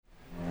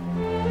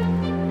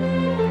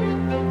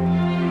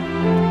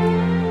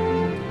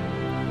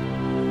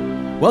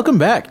Welcome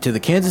back to the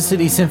Kansas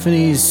City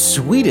Symphony's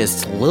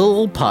sweetest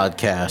little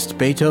podcast,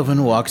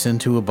 Beethoven Walks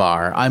into a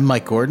Bar. I'm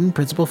Mike Gordon,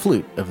 principal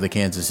flute of the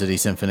Kansas City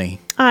Symphony.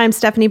 I'm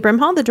Stephanie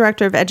Brimhall, the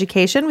director of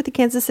education with the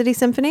Kansas City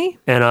Symphony.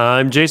 And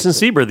I'm Jason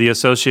Sieber, the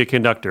associate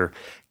conductor.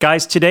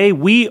 Guys, today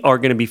we are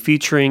going to be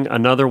featuring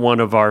another one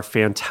of our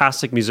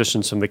fantastic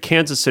musicians from the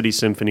Kansas City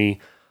Symphony,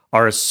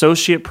 our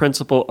associate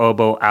principal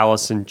oboe,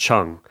 Allison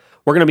Chung.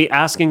 We're going to be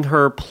asking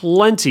her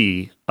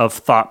plenty of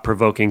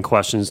thought-provoking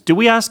questions. Do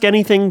we ask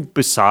anything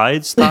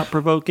besides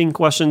thought-provoking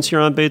questions here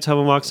on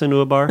Beethoven Walks into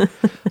a Bar?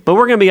 But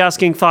we're going to be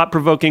asking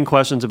thought-provoking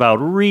questions about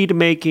reed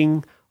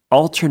making,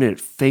 alternate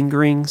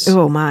fingerings,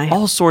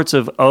 all sorts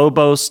of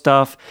oboe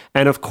stuff,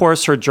 and of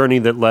course her journey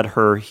that led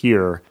her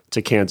here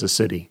to Kansas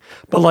City.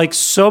 But like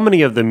so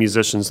many of the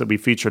musicians that we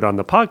featured on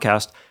the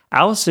podcast,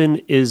 Allison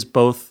is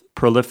both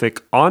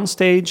prolific on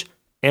stage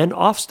and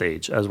off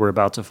stage, as we're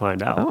about to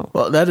find out. Oh.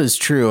 Well, that is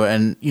true.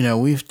 And, you know,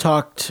 we've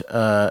talked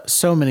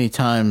so many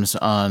times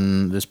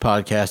on this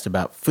podcast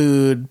about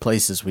food,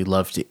 places we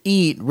love to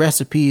eat,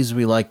 recipes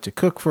we like to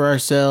cook for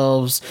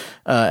ourselves,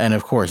 and,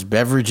 of course,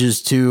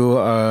 beverages, too,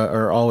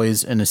 are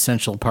always an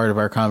essential part of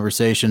our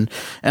conversation.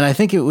 And I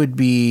think it would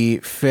be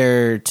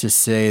fair to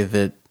say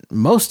that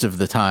most of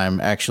the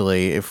time,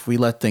 actually, if we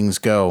let things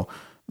go,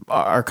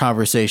 our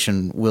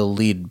conversation will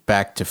lead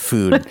back to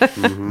food.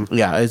 Mm-hmm.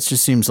 Yeah, it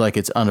just seems like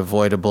it's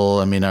unavoidable.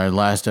 I mean, our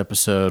last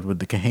episode with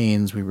the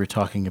Cahanes, we were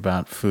talking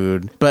about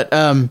food. But,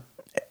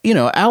 you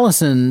know,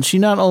 Allison, she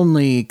not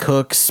only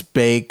cooks,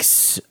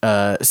 bakes,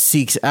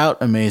 seeks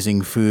out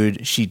amazing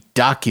food, she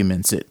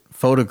documents it,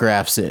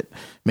 photographs it,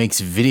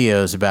 makes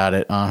videos about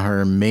it on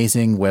her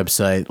amazing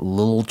website,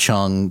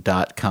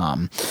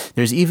 littlechung.com.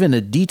 There's even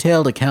a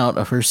detailed account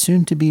of her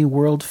soon-to-be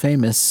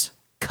world-famous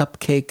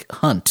cupcake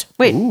hunt.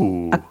 Wait,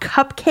 a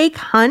cupcake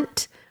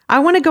hunt? I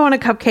want to go on a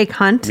cupcake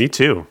hunt. Me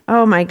too.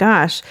 Oh my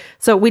gosh.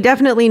 So we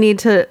definitely need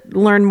to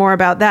learn more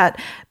about that.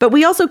 But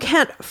we also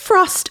can't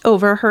frost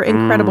over her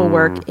incredible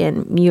work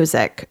in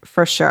music,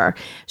 for sure.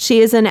 She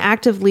is an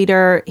active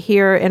leader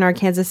here in our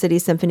Kansas City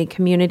Symphony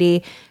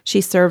community.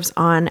 She serves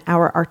on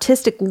our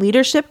artistic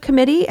leadership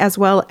committee, as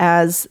well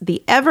as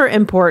the ever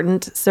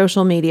important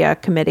social media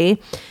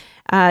committee.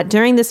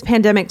 During this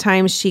pandemic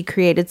time, she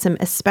created some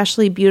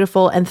especially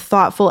beautiful and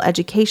thoughtful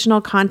educational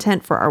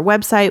content for our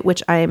website,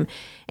 which I'm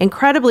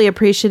incredibly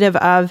appreciative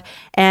of.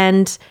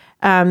 And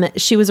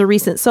she was a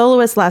recent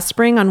soloist last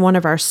spring on one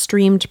of our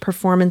streamed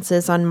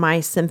performances on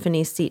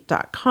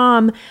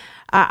mysymphonyseat.com.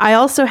 I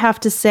also have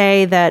to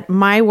say that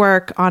my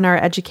work on our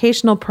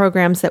educational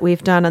programs that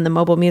we've done on the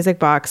mobile music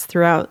box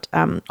throughout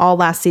all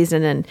last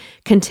season and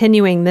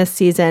continuing this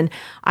season,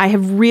 I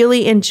have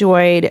really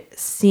enjoyed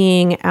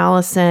seeing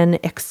Allison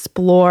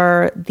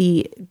explore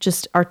the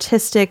just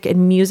artistic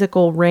and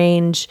musical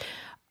range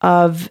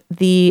of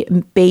the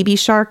Baby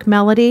Shark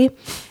melody.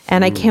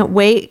 And I can't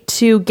wait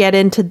to get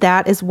into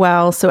that as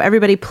well. So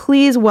everybody,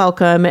 please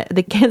welcome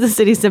the Kansas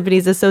City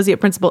Symphony's Associate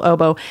Principal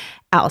Oboe,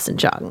 Allison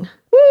Chung.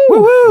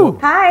 Woo-hoo.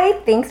 Hi,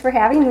 thanks for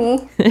having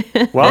me.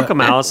 Welcome,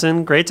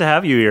 Allison. Great to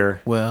have you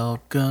here.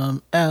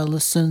 Welcome,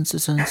 Allison.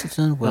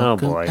 Welcome, oh,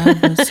 boy.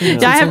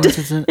 Allison.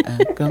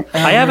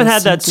 I haven't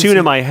had that tune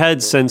in my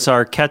head since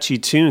our Catchy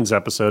Tunes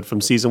episode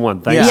from season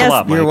 1. Thanks a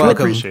lot, Mike. You're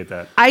welcome. I appreciate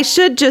that. I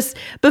should just,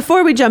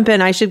 before we jump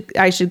in, I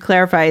should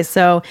clarify.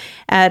 So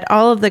at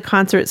all of the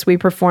concerts we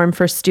perform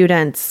for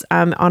students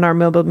on our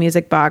mobile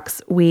music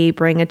box, we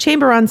bring a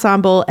chamber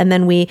ensemble, and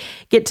then we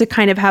get to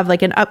kind of have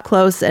like an up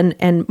close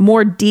and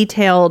more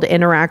detailed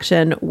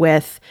interaction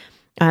with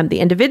the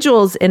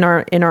individuals in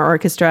our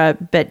orchestra,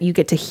 but you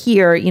get to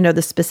hear, you know,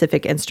 the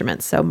specific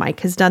instruments. So Mike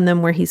has done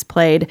them where he's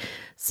played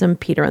some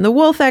Peter and the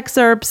Wolf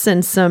excerpts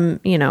and some,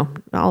 you know,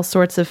 all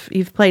sorts of,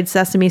 you've played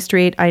Sesame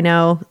Street, I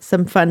know,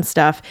 some fun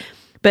stuff.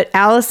 But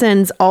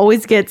Allison's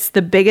always gets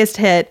the biggest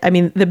hit. I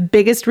mean, the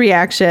biggest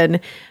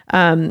reaction.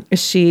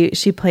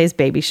 She plays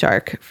Baby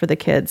Shark for the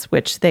kids,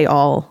 which they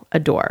all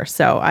adore.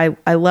 So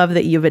I love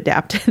that you've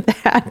adapted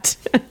that.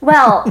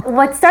 Well,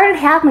 what started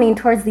happening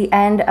towards the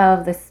end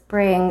of the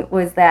spring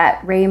was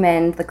that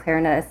Raymond, the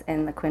clarinetist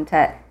in the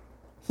quintet,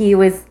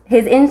 his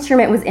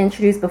instrument was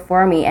introduced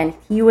before me, and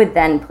he would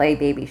then play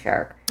Baby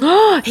Shark.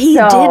 He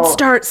did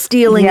start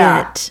stealing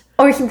it.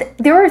 Or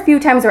there were a few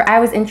times where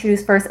I was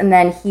introduced first, and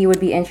then he would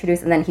be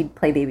introduced, and then he'd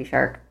play Baby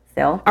Shark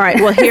still. All right.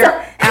 Well,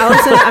 here,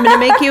 Allison, I'm going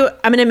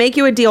to make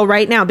you a deal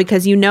right now,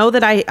 because you know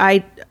that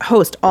I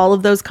host all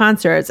of those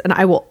concerts, and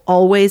I will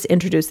always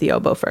introduce the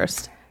oboe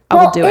first. I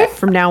will do it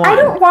from now on. I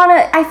don't want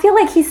to. I feel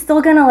like he's still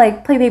gonna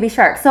like play Baby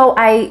Shark. So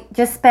I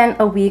just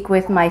spent a week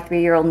with my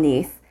 3-year-old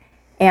niece,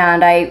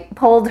 and I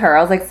polled her.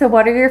 I was like, "So,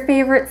 what are your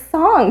favorite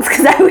songs?"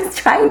 Because I was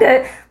trying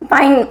to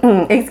find.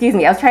 I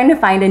was trying to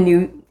find a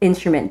new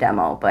instrument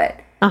demo, but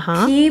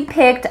She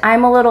picked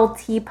I'm a Little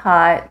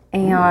Teapot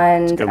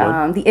and a good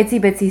one. the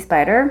Itsy Bitsy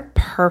Spider.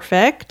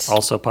 Perfect.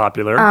 Also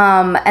popular.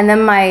 And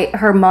then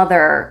her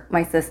mother,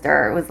 my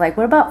sister, was like,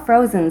 what about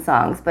Frozen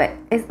songs? But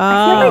I feel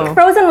like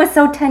Frozen was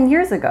so 10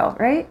 years ago,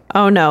 right?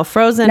 Oh no,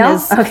 Frozen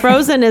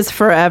is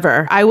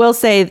forever. I will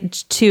say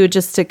too,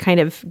 just to kind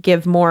of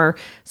give more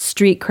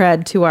street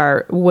cred to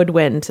our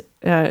woodwind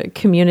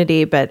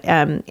community, but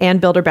Ann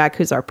Bilderback,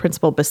 who's our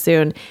principal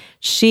bassoon,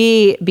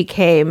 she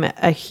became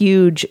a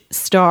huge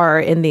star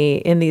in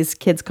these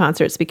kids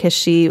concerts because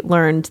she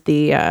learned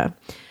the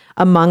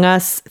Among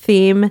Us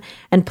theme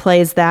and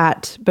plays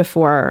that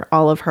before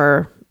all of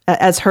her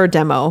as her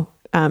demo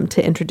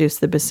to introduce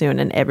the bassoon,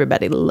 and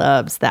everybody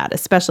loves that,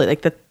 especially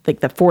like the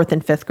 4th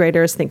and 5th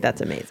graders think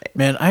that's amazing.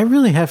 Man, I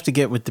really have to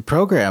get with the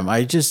program.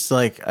 I just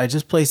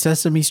play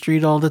Sesame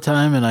Street all the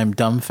time, and I'm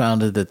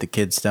dumbfounded that the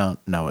kids don't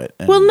know it.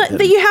 And, well,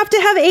 you have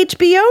to have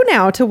HBO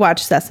now to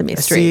watch Sesame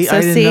Street.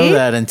 I didn't know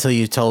that until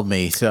you told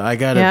me. So I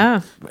got to.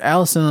 Yeah.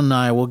 Allison and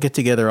I will get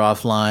together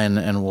offline,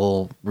 and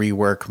we'll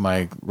rework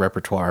my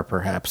repertoire.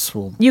 Perhaps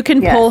you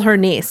can pull her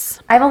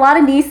niece. I have a lot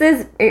of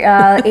nieces,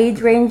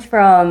 age range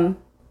from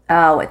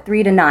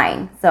 3 to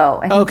 9. So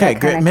I think okay,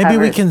 good. Maybe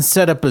we can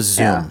set up a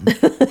Zoom. Yeah.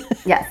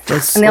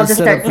 Yes, and they'll just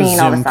start singing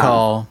all the songs.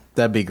 Call.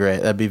 That'd be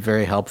great. That'd be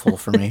very helpful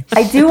for me.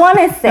 I do want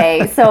to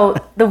say, so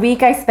the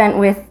week I spent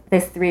with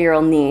this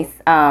 3-year-old niece,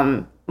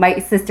 my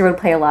sister would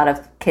play a lot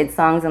of kids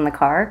songs in the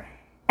car,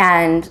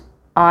 and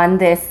on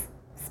this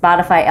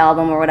Spotify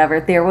album or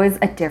whatever, there was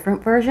a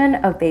different version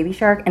of Baby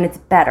Shark, and it's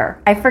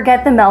better. I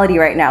forget the melody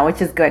right now,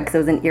 which is good because it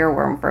was an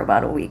earworm for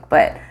about a week,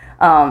 but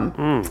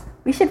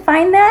we should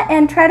find that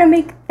and try to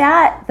make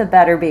that the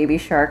better Baby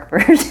Shark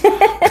version.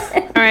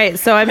 All right,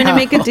 so I'm going to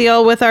make a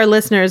deal with our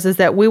listeners is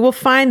that we will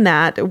find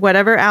that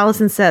whatever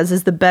Allison says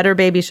is the better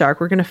Baby Shark.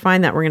 We're going to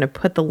find that. We're going to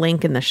put the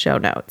link in the show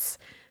notes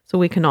so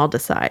we can all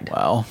decide.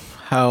 Wow.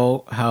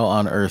 How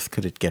on earth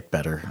could it get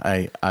better?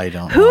 I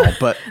don't know.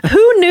 But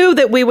who knew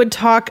that we would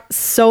talk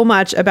so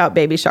much about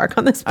Baby Shark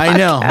on this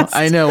podcast?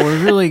 I know.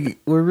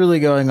 We're really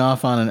going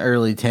off on an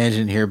early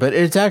tangent here, but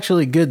it's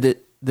actually good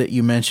that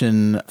you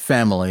mention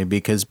family,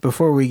 because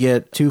before we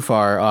get too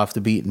far off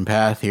the beaten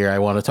path here, I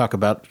want to talk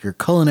about your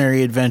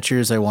culinary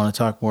adventures. I want to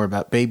talk more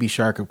about Baby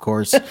Shark, of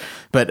course.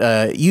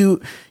 But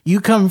you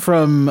come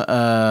from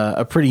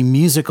a pretty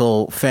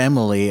musical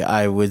family,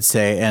 I would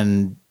say.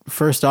 And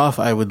first off,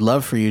 I would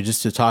love for you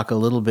just to talk a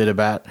little bit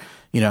about,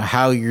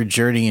 how your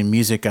journey in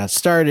music got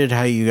started,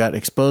 how you got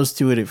exposed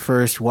to it at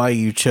first, why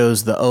you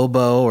chose the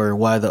oboe, or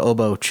why the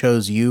oboe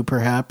chose you,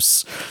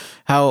 perhaps.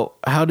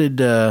 How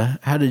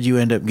did you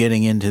end up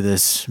getting into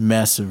this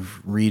mess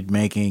of reed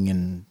making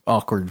and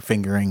awkward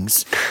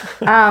fingerings?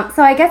 So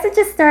I guess it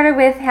just started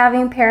with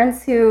having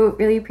parents who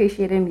really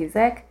appreciated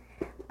music.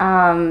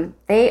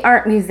 They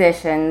aren't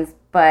musicians,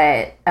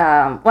 but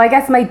I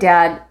guess my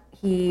dad,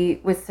 he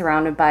was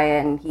surrounded by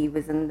it, and he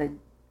was in the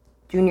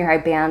junior high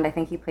band. I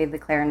think he played the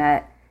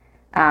clarinet,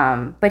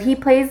 but he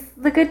plays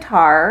the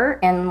guitar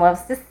and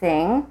loves to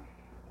sing.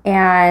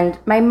 And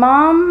my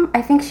mom,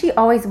 I think she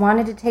always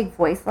wanted to take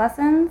voice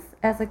lessons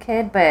as a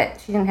kid,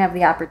 but she didn't have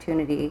the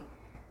opportunity.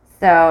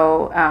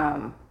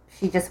 So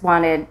she just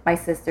wanted my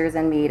sisters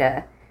and me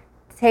to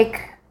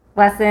take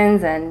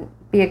lessons and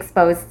be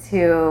exposed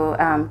to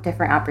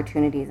different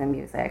opportunities in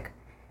music.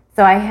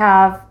 So I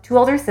have 2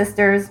 older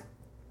sisters.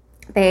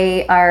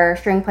 They are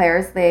string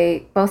players.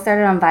 They both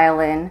started on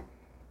violin,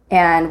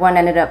 and one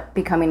ended up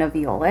becoming a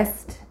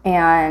violist.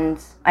 And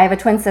I have a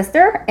twin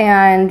sister,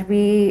 and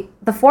the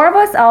 4 of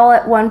us all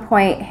at one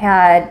point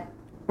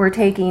were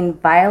taking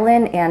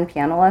violin and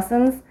piano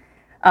lessons,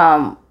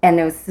 and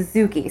it was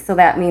Suzuki, so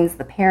that means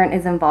the parent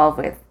is involved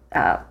with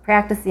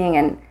practicing,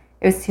 and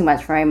it was too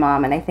much for my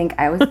mom, and I think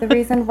I was the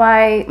reason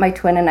why my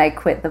twin and I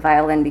quit the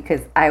violin,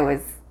 because I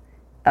was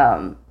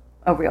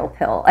a real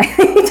pill.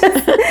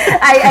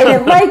 I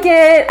didn't like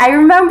it. I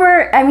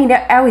remember,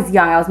 I was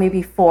young, I was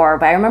maybe 4,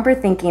 but I remember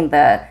thinking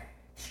the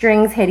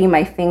strings hitting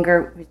my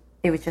finger,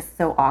 it was just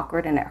so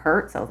awkward and it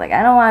hurt. So I was like,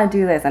 I don't want to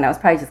do this. And I was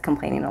probably just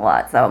complaining a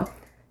lot. So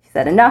she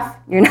said, enough,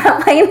 you're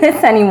not playing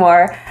this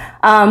anymore.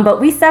 But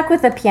we stuck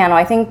with the piano.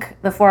 I think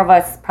the 4 of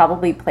us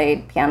probably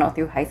played piano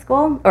through high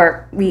school,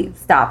 or we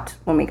stopped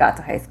when we got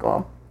to high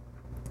school.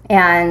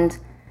 And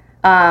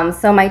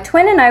so my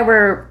twin and I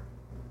were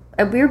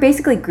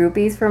basically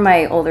groupies for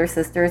my older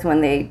sisters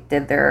when they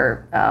did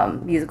their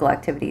musical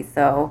activities.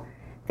 So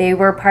they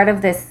were part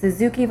of this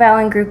Suzuki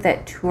violin group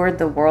that toured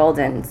the world,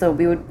 and so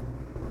we would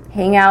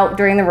hang out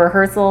during the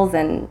rehearsals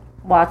and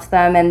watch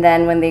them, and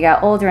then when they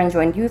got older and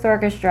joined youth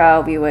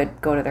orchestra, we would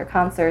go to their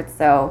concerts.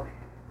 So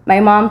my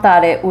mom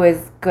thought it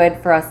was good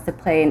for us to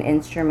play an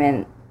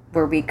instrument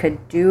where we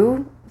could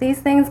do these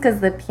things, because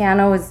the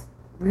piano was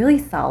really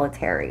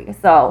solitary.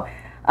 So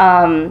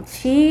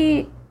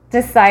she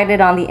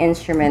decided on the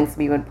instruments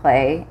we would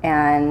play,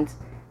 and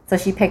so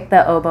she picked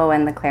the oboe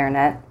and the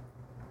clarinet.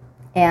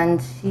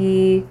 And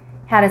she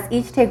had us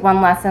each take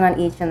 1 lesson on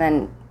each, and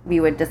then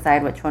we would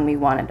decide which one we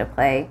wanted to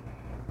play.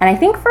 And I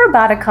think for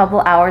about a couple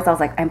hours, I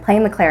was like, I'm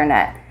playing the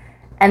clarinet.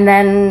 And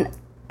then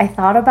I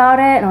thought about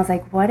it and I was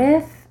like, what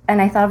if?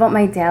 And I thought about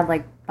my dad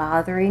like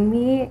bothering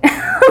me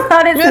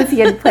about it since he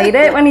had played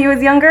it when he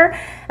was younger.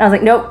 And I was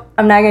like, nope,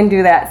 I'm not going to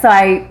do that. So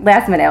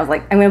last minute, I was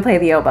like, I'm going to play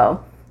the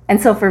oboe. And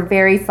so for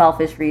very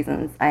selfish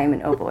reasons, I am an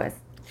oboist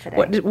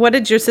today. What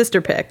did your sister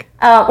pick?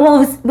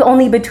 Well, it was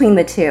only between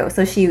the two.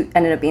 So she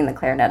ended up being the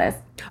clarinetist.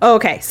 Oh,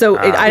 okay. So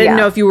I didn't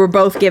know if you were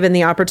both given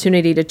the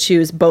opportunity to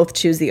choose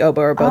the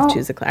oboe or both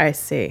choose the clarinet. I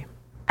see.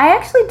 I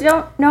actually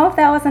don't know if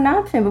that was an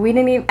option, but we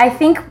didn't even, I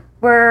think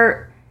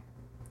we're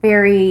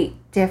very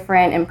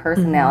different in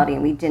personality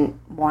and we didn't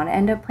want to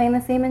end up playing the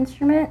same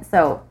instrument.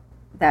 So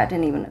that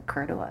didn't even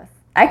occur to us.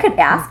 I could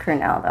ask her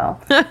now,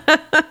 though.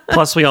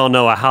 Plus, we all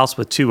know a house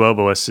with two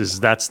oboists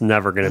that's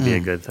never going to be a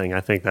good thing.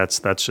 I think that's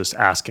just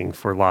asking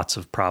for lots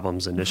of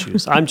problems and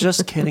issues. I'm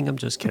just kidding,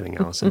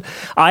 Allison.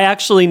 I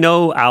actually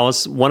know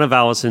Alice, one of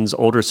Allison's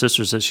older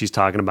sisters that she's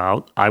talking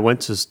about. I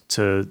went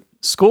to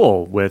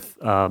school with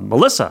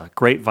Melissa,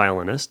 great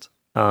violinist.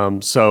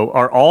 So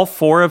are all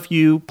four of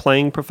you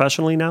playing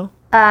professionally now?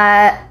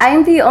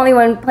 I'm the only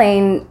one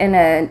playing in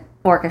an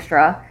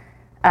orchestra.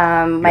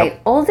 My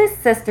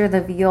oldest sister, the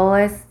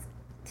violist,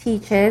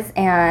 teaches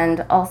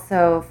and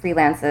also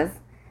freelances.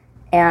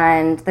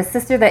 And the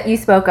sister that you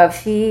spoke of,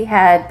 she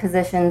had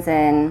positions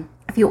in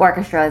a few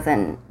orchestras,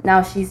 and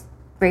now she's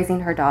raising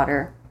her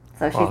daughter,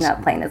 so she's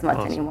not playing as much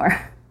anymore.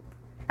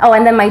 Oh,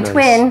 and then my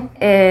twin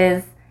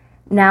is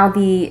now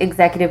the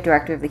executive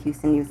director of the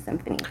Houston Youth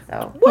Symphony.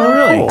 So,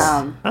 really?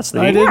 That's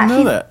neat. I didn't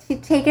know that.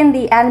 She's taken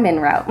the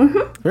admin route.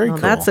 Mm-hmm. Very cool.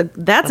 That's an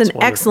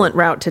wonderful. excellent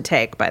route to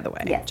take, by the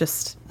way.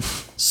 Yes.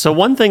 So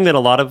one thing that a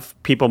lot of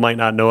people might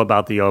not know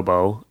about the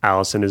oboe,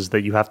 Allison, is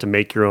that you have to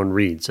make your own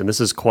reeds. And this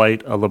is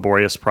quite a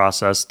laborious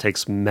process. It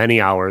takes many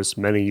hours,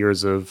 many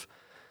years of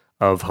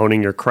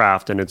honing your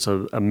craft. And it's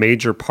a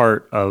major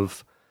part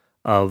of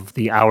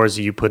the hours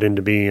that you put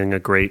into being a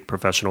great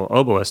professional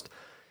oboist.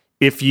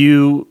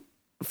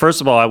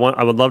 First of all, I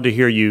would love to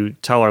hear you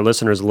tell our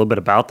listeners a little bit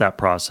about that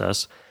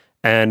process.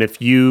 And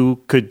if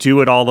you could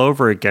do it all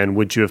over again,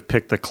 would you have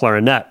picked the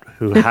clarinet,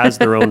 who has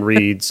their own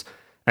reeds,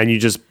 and you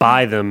just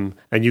buy them,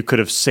 and you could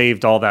have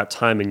saved all that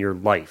time in your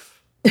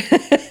life?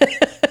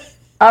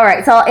 All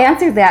right, so I'll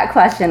answer that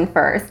question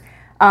first.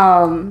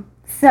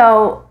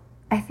 So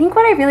I think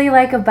what I really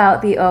like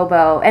about the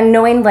oboe, and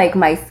knowing like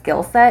my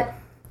skill set,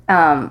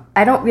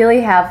 I don't really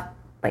have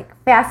like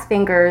fast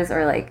fingers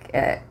or like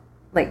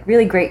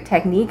really great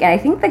technique, and I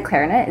think the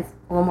clarinet is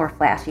a little more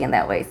flashy in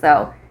that way.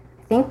 So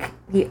I think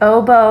the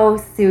oboe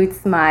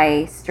suits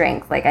my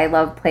strength. Like I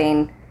love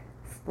playing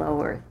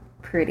slower,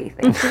 pretty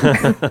things,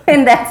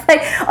 and that's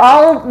like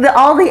all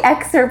the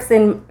excerpts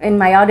in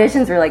my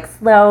auditions are like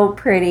slow,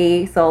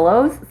 pretty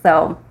solos.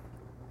 So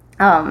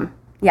yeah,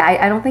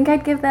 I don't think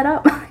I'd give that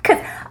up.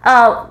 Because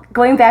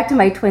going back to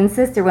my twin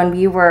sister, when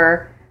we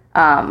were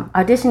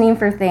auditioning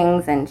for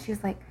things, and she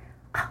was like,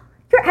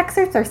 your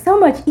excerpts are so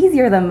much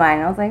easier than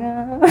mine. I was like,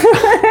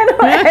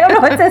 I don't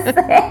know what to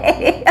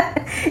say.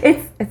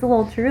 It's a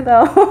little true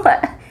though.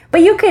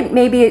 But you could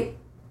maybe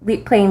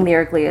playing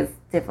lyrically is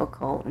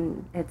difficult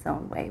in its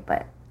own way,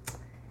 but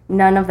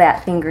none of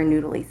that finger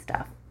noodly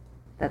stuff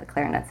that the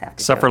clarinets have to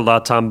do. Except for La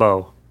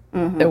Tombeau.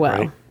 Mm-hmm. Well,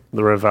 right?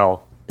 The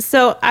Ravel.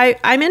 So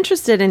I'm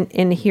interested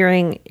in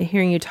hearing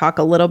you talk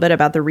a little bit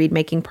about the reed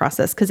making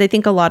process, because I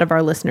think a lot of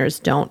our listeners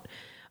don't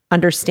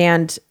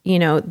understand,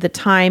 the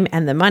time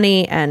and the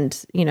money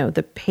and,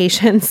 the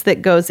patience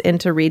that goes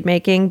into reed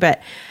making.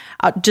 But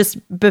just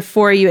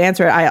before you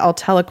answer it, I'll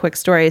tell a quick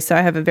story. So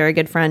I have a very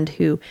good friend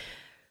who,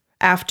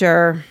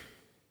 after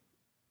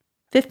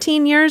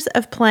 15 years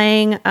of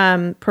playing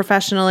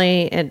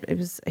professionally, and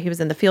he was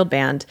in the field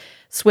band,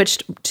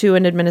 switched to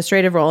an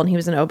administrative role, and he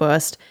was an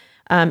oboist,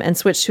 and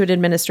switched to an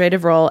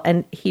administrative role.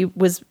 And he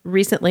was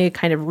recently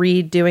kind of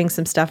redoing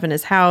some stuff in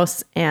his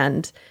house,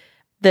 and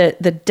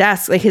the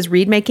desk, like his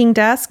reed making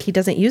desk, he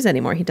doesn't use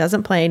anymore. He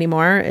doesn't play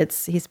anymore.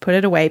 He's put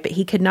it away, but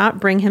he could not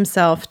bring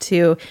himself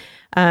to,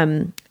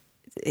 I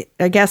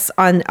guess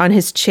on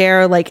his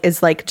chair,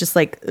 is just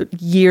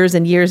years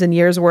and years and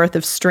years worth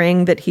of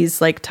string that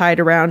he's tied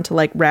around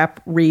to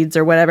wrap reeds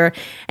or whatever.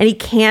 And he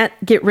can't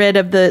get rid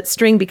of the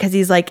string because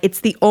he's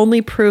it's the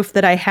only proof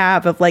that I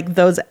have of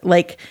those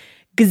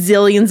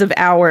gazillions of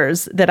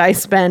hours that I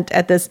spent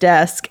at this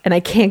desk, and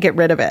I can't get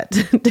rid of it,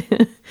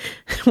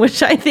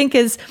 which I think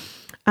is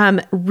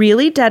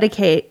really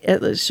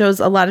it shows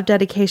a lot of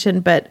dedication,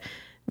 but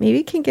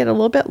maybe can get a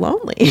little bit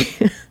lonely.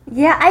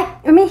 Yeah,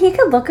 I mean, he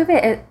could look at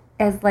it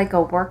as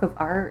a work of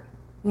art,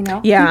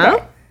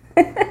 Yeah.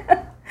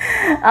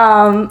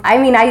 I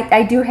mean,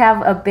 I do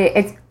have a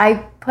bit.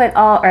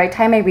 I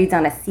tie my reeds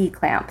on a C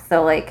clamp.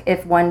 So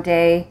if one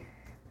day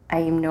I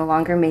am no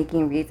longer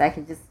making reeds, I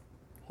could just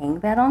hang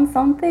that on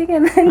something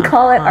and then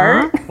call it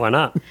art. Why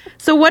not?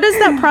 So what is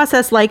that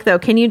process like, though?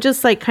 Can you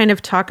just kind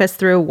of talk us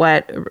through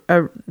what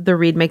the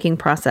reed making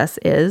process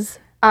is?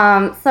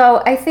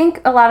 So I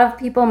think a lot of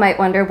people might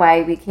wonder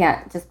why we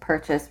can't just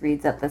purchase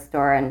reeds at the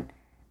store, and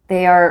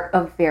they are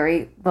of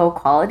very low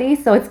quality.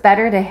 So it's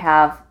better to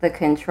have the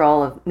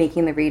control of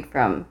making the reed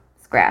from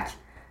scratch.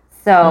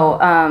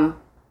 So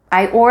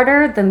I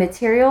order the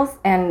materials,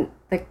 and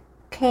the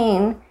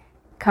cane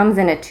comes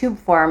in a tube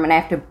form, and I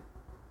have to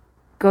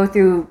go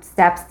through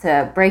steps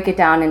to break it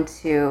down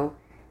into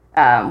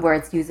where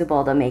it's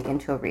usable to make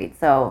into a reed.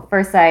 So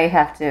first I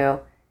have to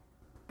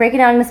break it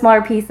down into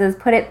smaller pieces,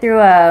 put it through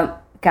a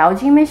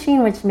gouging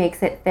machine, which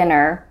makes it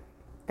thinner.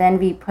 Then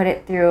we put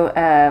it through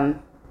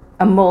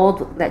a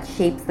mold that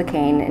shapes the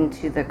cane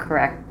into the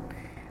correct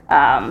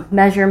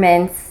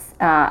measurements.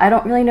 I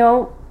don't really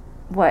know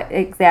what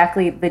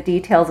exactly the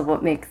details of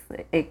what makes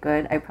it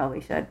good. I probably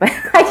should, but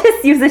I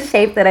just use a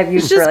shape that I've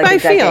used Just for by like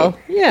a decade. feel.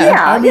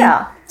 Yeah.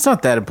 Yeah. It's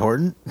not that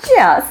important.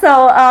 Yeah.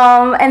 So,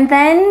 and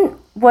then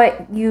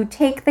what you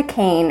take the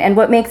cane, and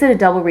what makes it a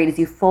double reed is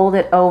you fold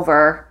it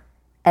over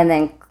and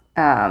then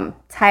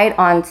tie it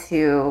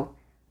onto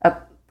a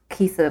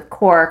piece of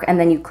cork, and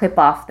then you clip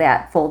off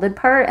that folded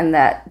part, and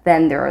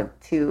then there are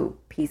two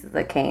pieces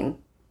of cane.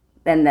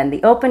 And then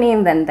the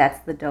opening, then that's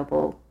the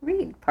double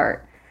reed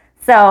part.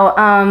 So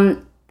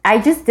I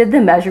just did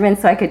the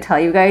measurements so I could tell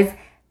you guys.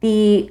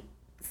 The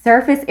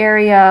surface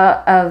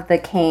area of the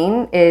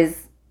cane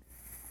is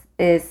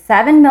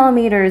 7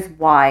 millimeters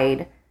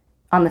wide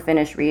on the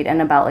finished reed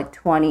and about like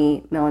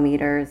 20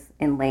 millimeters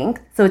in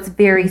length. So it's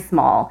very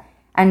small.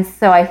 And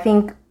so I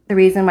think the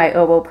reason why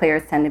oboe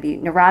players tend to be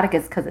neurotic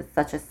is because it's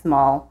such a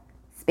small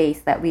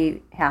space that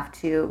we have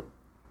to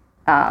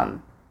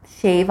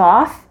shave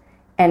off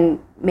and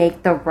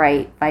make the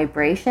right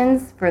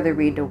vibrations for the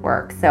reed to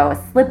work. So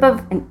a slip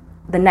of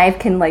the knife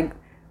can like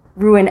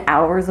ruin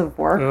hours of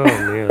work. Oh,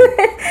 man.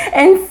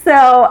 And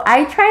so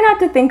I try not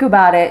to think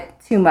about it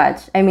too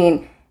much. I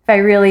mean, if I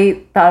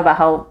really thought about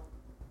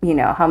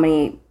how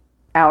many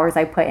hours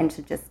I put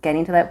into just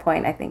getting to that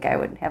point, I think I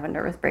would have a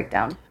nervous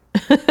breakdown.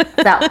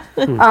 So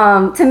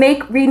to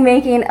make reed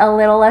making a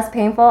little less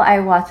painful, I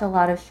watch a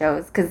lot of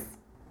shows because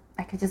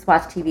I could just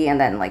watch TV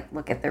and then like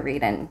look at the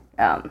reed and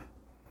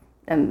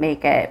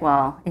make it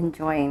while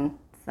enjoying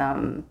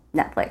some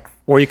Netflix.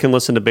 Or you can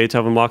listen to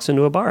Beethoven Walks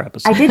into a Bar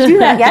episode. I did do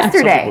that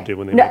yesterday. Some people do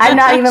when they No, make I'm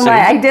not even See?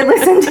 lying. I did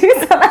listen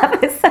to some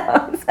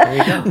episodes. There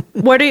you go.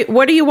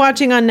 What are you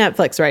watching on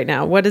Netflix right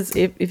now? What is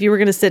if you were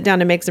going to sit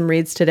down and make some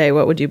reads today,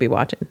 what would you be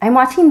watching? I'm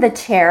watching The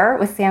Chair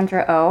with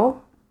Sandra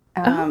Oh.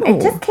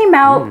 It just came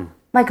out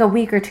like a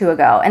week or two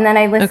ago, and then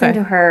I listened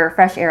to her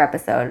Fresh Air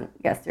episode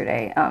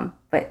yesterday.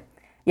 But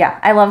yeah,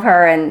 I love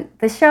her, and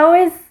the show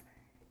is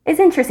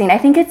interesting. I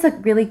think it's a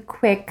really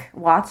quick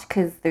watch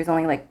because there's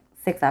only like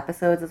 6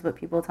 episodes, is what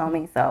people tell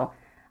me. So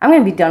I'm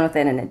going to be done with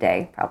it in a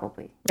day,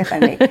 probably, if I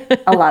make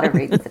a lot of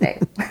reads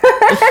today.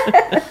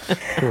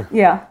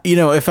 Yeah. You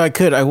know, if I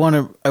could, I want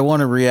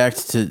to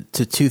react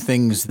to 2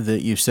 things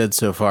that you've said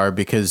so far,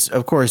 because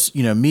of course,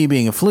 you know, me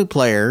being a flute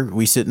player,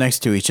 we sit next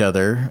to each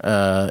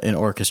other in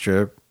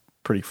orchestra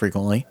pretty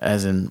frequently,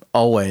 as in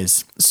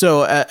always.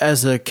 So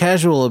as a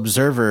casual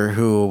observer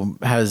who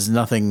has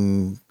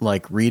nothing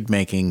like reed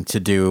making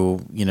to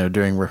do, you know,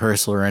 during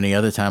rehearsal or any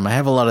other time, I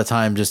have a lot of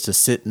time just to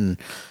sit and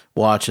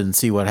watch and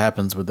see what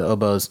happens with the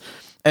oboes.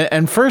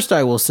 And first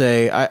I will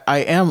say, I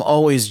am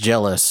always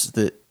jealous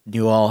that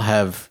you all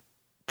have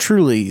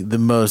truly the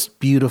most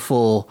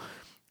beautiful,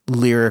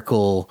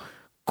 lyrical,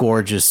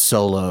 gorgeous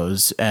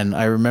solos. And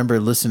I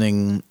remember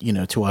listening, you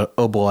know, to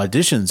oboe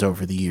auditions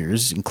over the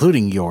years,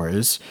 including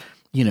yours,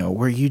 you know,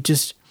 where you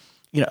just,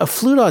 you know, a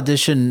flute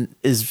audition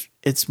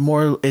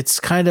it's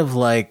kind of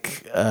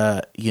like,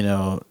 you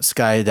know,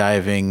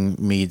 skydiving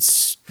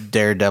meets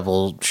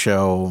Daredevil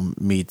show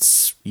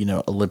meets, you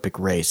know, Olympic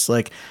race.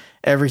 Like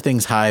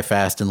everything's high,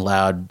 fast, and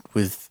loud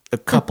with a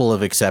couple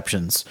of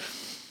exceptions.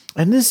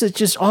 And this is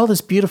just all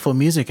this beautiful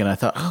music. And I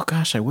thought, oh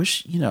gosh, I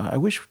wish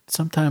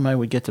sometime I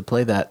would get to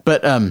play that.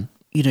 But,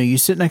 you know, you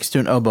sit next to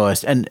an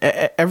oboist, and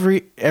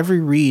every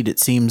reed, it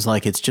seems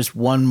like it's just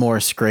one more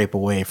scrape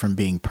away from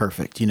being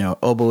perfect. You know,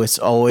 oboists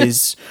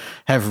always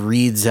have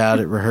reeds out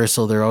at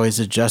rehearsal. They're always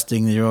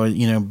adjusting. They're always,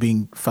 you know,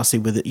 being fussy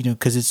with it, you know,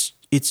 because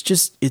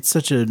it's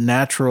such a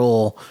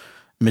natural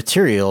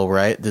material,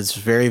 right? That's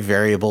very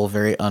variable,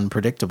 very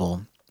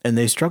unpredictable. And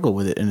they struggle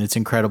with it, and it's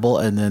incredible.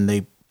 And then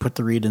they put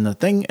the reed in the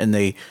thing,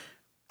 and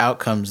out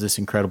comes this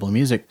incredible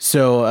music.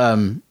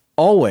 So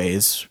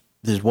always...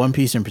 there's one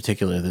piece in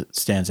particular that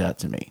stands out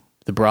to me.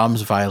 The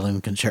Brahms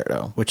Violin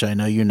Concerto, which I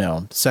know you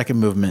know.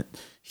 Second movement,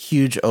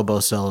 huge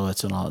oboe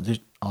soloists on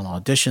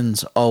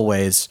auditions,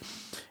 always.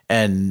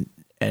 And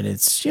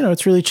it's, you know,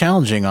 it's really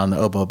challenging on the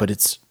oboe, but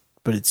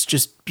it's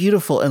just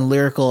beautiful and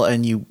lyrical,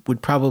 and you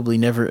would probably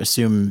never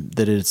assume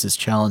that it's as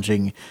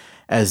challenging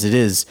as it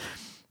is.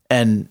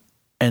 And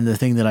the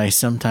thing that I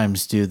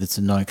sometimes do that's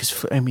annoying,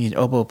 because, I mean,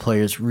 oboe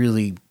players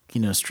really,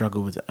 you know,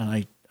 struggle with it.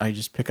 And I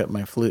just pick up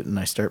my flute and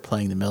I start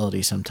playing the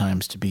melody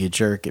sometimes to be a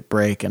jerk at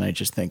break, and I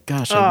just think,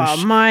 gosh,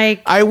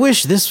 I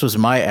wish this was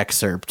my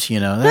excerpt, you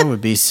know. That would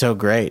be so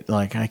great.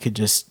 Like I could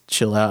just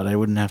chill out. I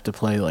wouldn't have to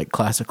play like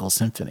classical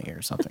symphony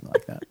or something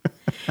like that.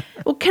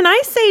 Well, can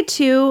I say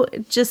too,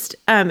 just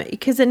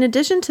because in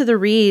addition to the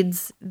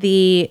reeds,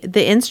 the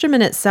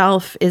instrument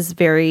itself is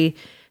very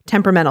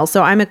temperamental.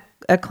 So I'm a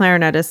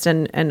clarinetist,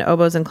 and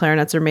oboes and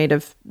clarinets are made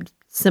of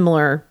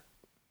similar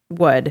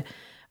wood.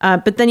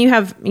 But then you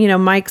have,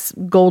 Mike's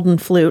golden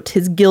flute,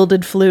 his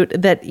gilded flute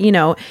that,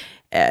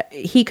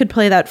 he could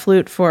play that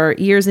flute for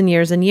years and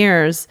years and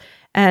years.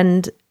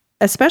 And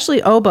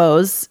especially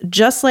oboes,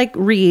 just like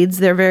reeds,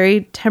 they're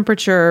very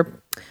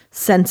temperature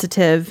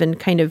sensitive and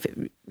kind of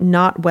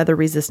not weather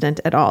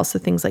resistant at all. So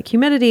things like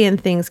humidity and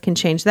things can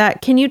change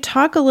that. Can you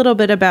talk a little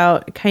bit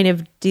about kind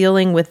of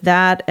dealing with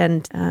that?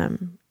 And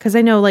because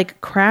I know like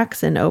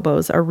cracks in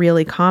oboes are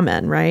really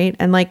common, right?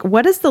 And like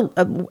what is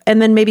and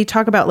then maybe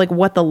talk about like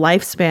what the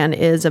lifespan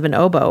is of an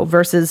oboe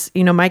versus,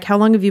 Mike, how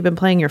long have you been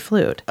playing your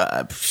flute?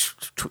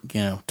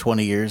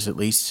 20 years at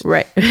least.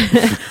 Right.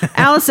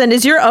 Allison,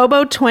 is your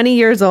oboe 20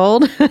 years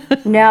old?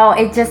 No,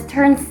 it just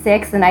turned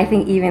 6, and I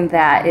think even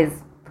that is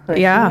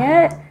pushing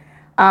it.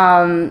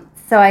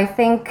 So I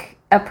think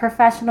a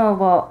professional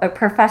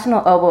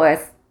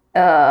oboist,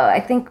 I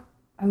think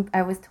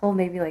I was told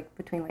maybe like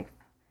between like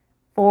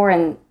 4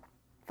 and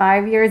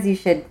 5 years, you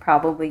should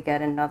probably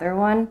get another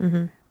one.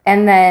 Mm-hmm.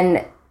 And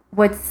then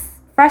what's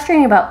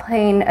frustrating about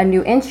playing a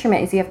new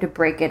instrument is you have to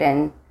break it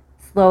in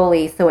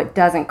slowly so it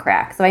doesn't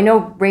crack. So I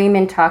know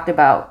Raymond talked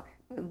about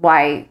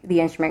why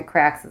the instrument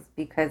cracks is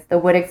because the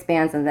wood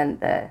expands and then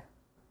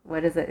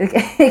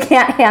it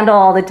can't handle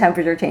all the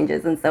temperature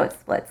changes, and so it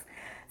splits.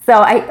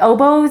 So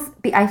oboes,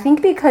 I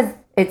think because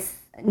it's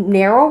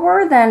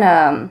narrower than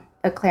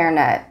a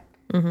clarinet,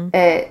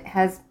 it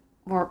has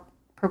more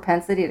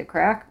propensity to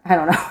crack. I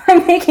don't know.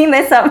 I'm making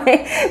this up.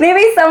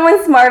 Maybe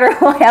someone smarter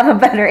will have a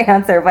better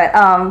answer. But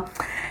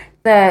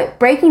the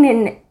breaking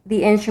in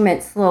the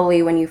instrument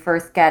slowly when you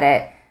first get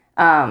it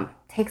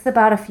takes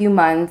about a few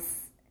months.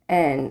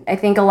 And I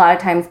think a lot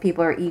of times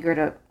people are eager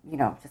to,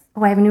 just,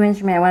 I have a new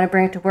instrument, I want to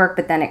bring it to work,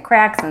 but then it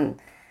cracks. And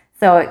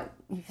so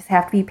you just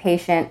have to be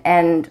patient.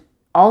 And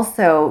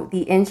also,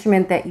 the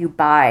instrument that you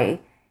buy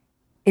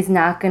is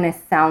not going to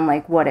sound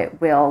like what it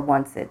will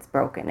once it's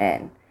broken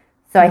in.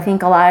 So I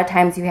think a lot of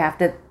times you have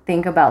to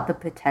think about the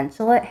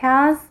potential it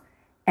has.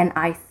 And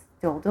I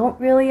still don't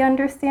really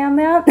understand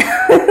that.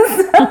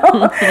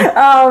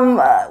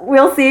 So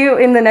we'll see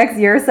in the next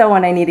year or so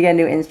when I need to get a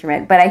new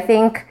instrument. But I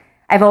think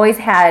I've always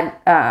had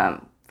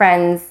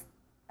friends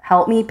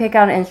help me pick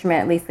out an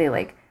instrument. At least they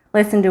like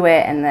listen to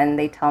it, and then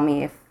they tell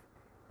me if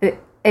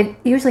it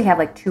usually have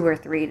like 2 or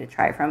 3 to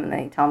try from, and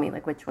then they tell me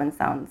like which one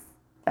sounds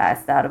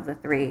best out of the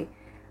 3.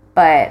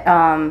 But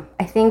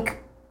I think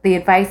the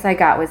advice I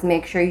got was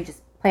make sure you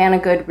just play on a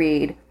good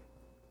reed,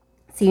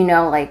 so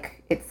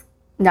like it's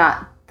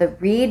not the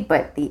reed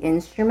but the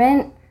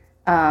instrument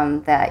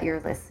that you're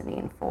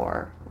listening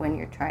for when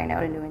you're trying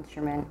out a new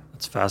instrument.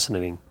 That's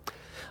fascinating.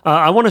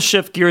 I want to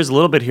shift gears a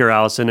little bit here,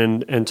 Allison,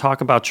 and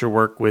talk about your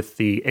work with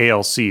the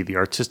ALC, the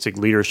Artistic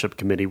Leadership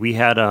Committee. We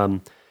had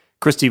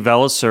Christy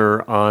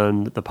Velliser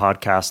on the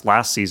podcast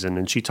last season,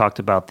 and she talked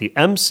about the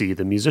MC,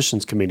 the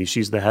Musicians Committee.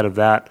 She's the head of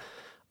that.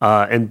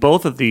 And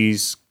both of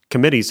these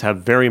committees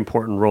have very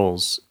important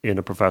roles in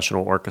a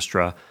professional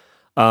orchestra.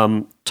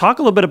 Talk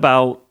a little bit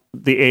about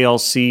the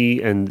ALC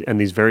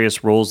and these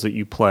various roles that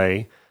you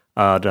play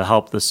to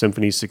help the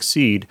symphony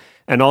succeed,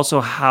 and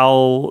also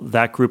how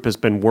that group has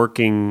been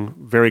working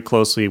very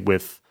closely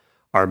with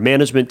our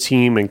management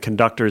team and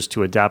conductors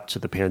to adapt to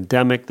the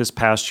pandemic this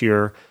past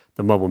year,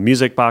 the mobile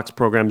music box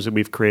programs that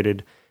we've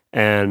created,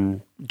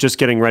 and just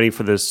getting ready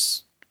for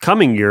this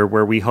coming year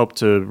where we hope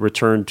to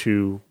return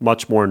to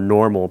much more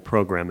normal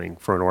programming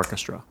for an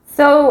orchestra.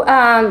 So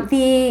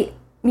the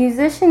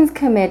Musicians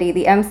Committee,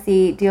 the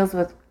MC, deals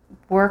with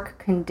work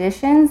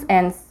conditions,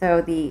 and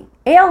so the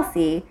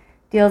ALC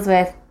deals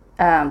with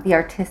the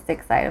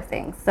artistic side of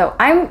things. So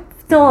I'm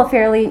still a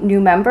fairly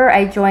new member.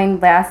 I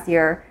joined last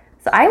year,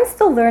 so I'm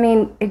still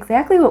learning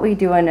exactly what we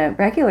do in a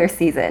regular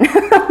season.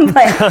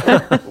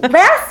 But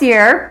last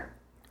year,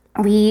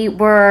 we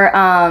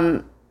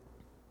were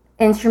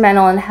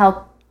instrumental in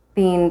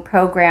helping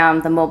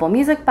program the mobile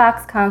music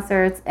box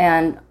concerts,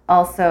 and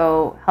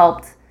also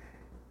helped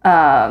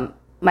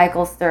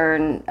Michael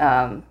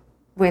Stern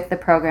with the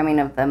programming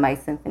of the My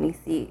Symphony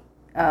Seat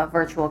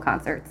virtual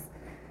concerts.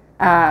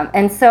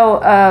 And so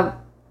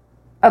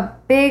a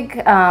big,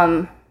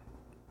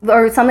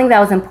 or something that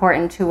was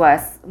important to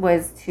us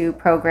was to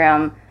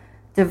program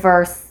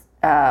diverse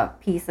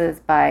pieces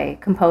by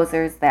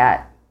composers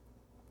that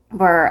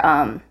were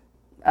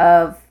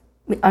of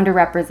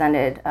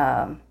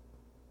underrepresented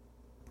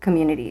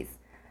communities.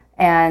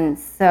 And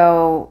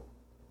so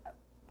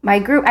my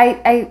group,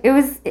 it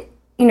was,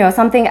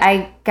 something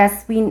I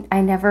guess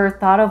I never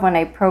thought of when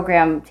I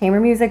programmed chamber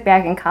music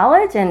back in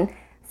college. And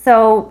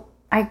so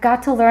I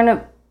got to learn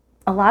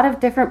a lot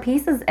of different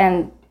pieces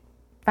and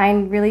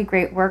find really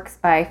great works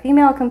by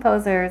female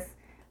composers,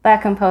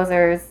 Black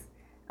composers,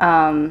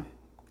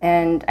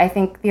 and I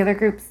think the other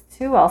groups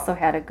too also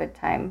had a good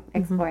time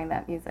exploring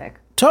that music.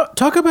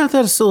 Talk about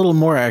that just a little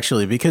more,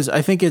 actually, because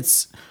I think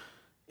it's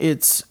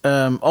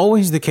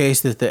always the case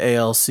that the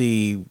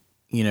ALC,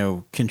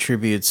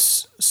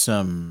 contributes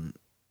some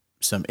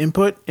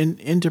input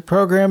into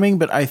programming,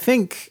 but I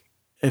think,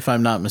 if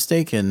I'm not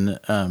mistaken,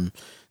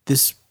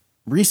 this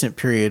recent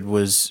period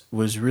was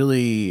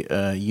really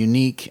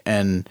unique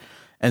and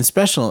and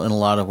special in a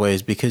lot of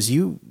ways because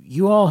you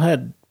all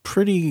had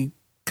pretty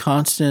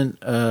constant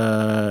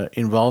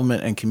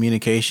involvement and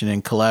communication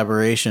and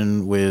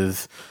collaboration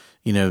with,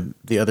 you know,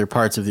 the other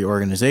parts of the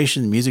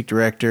organization, the music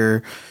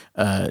director,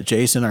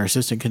 Jason, our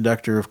assistant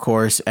conductor, of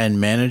course, and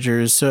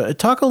managers. So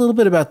talk a little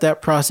bit about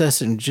that process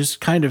and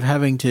just kind of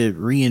having to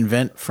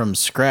reinvent from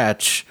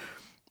scratch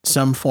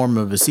some form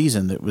of a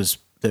season that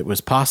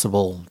was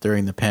possible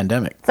during the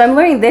pandemic. So I'm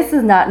learning this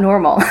is not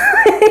normal.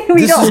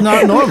 This is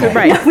not normal.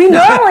 Right. We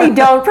normally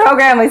don't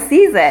program a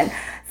season.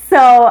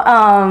 So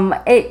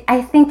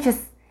I think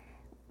just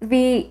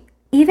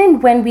even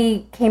when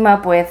we came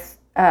up with,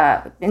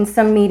 in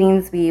some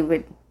meetings, we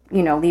would,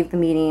 you know, leave the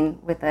meeting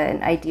with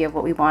an idea of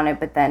what we wanted,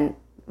 but then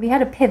we had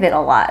to pivot a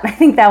lot. I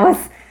think that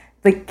was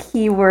the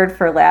key word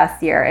for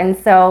last year. And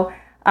so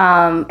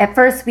at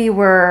first we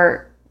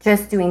were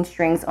just doing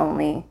strings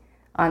only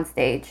on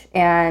stage.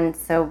 And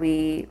so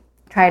we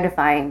tried to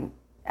find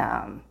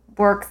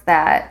works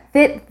that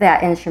fit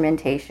that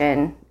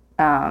instrumentation.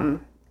 And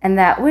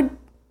that would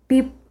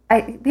be,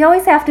 we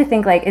always have to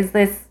think like, is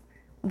this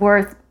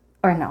worth,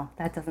 or no,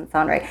 that doesn't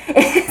sound right.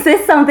 Is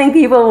this something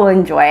people will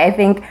enjoy? I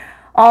think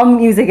all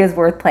music is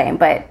worth playing,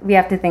 but we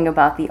have to think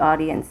about the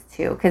audience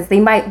too, because they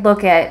might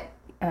look at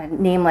a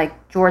name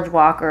like George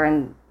Walker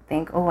and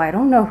think, oh, I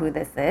don't know who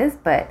this is,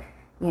 but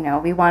you know,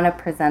 we want to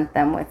present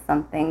them with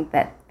something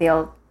that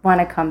they'll want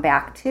to come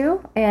back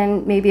to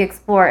and maybe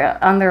explore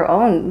on their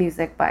own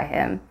music by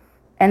him.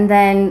 And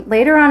then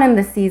later on in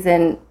the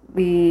season,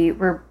 we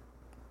were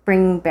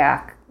bringing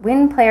back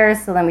wind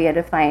players, so then we had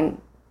to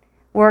find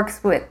works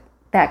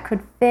that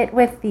could fit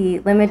with the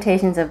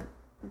limitations of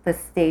the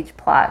stage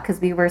plot, because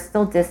we were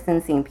still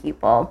distancing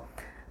people.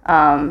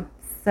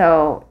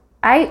 So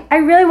I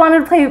really wanted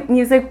to play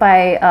music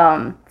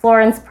by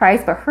Florence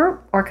Price, but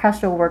her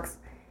orchestral works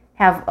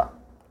have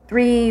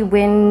 3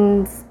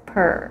 winds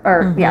per,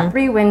 or yeah,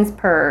 3 winds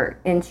per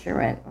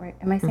instrument. Right?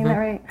 Am I saying that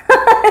right?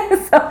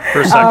 So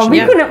Per section,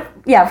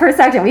 per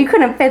section. We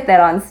couldn't fit that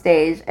on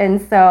stage,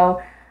 and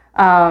so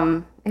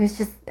it was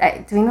just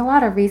doing a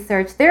lot of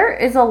research. There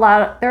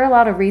are a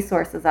lot of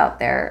resources out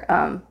there,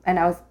 and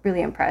I was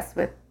really impressed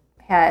with.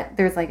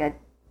 There's like a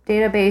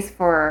database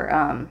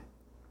for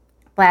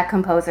Black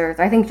composers.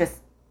 I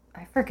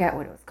forget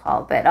what it was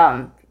called, but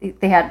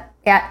they had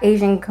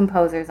Asian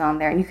composers on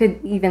there, and you could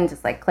even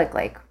just like click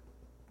like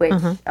which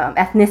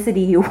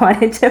ethnicity you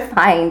wanted to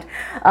find,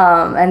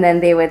 and then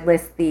they would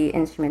list the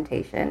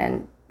instrumentation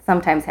and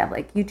sometimes have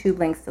like YouTube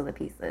links to the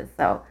pieces.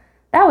 So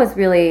that was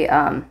really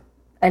a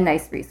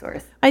nice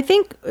resource. I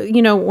think,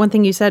 you know, one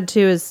thing you said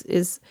too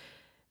is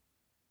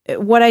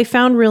what I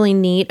found really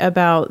neat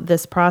about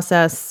this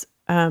process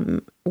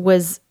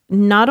was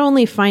not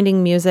only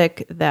finding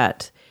music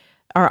that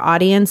our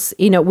audience,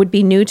 you know, would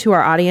be new to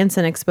our audience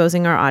and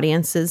exposing our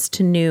audiences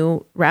to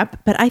new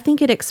rep, but I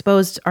think it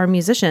exposed our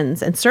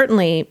musicians and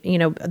certainly, you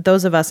know,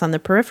 those of us on the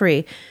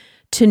periphery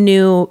to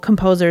new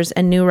composers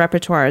and new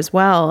repertoire as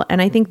well.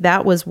 And I think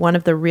that was one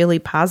of the really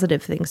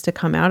positive things to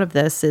come out of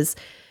this is,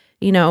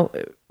 you know,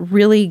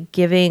 really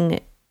giving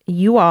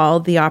you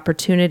all the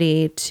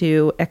opportunity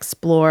to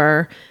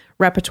explore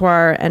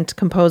repertoire and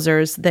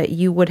composers that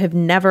you would have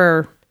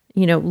never,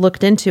 you know,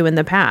 looked into in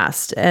the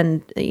past.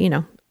 And, you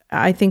know,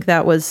 I think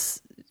that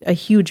was a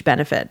huge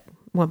benefit.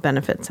 Well,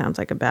 benefit sounds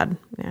like a bad,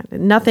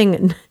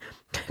 nothing,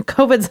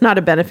 COVID's not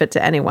a benefit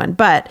to anyone,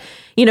 but,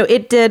 you know,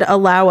 it did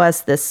allow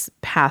us this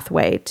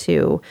pathway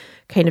to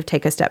kind of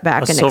take a step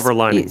back. Silver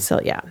lining.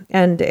 So yeah,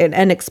 and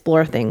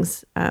explore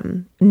things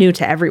new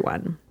to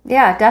everyone.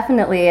 Yeah,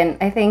 definitely. And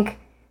I think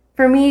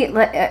for me,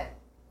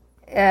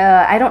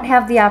 I don't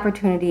have the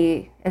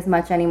opportunity as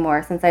much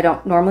anymore since I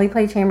don't normally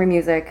play chamber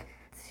music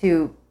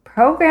to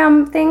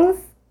program things.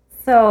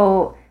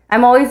 So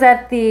I'm always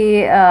at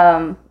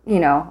the, you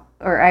know,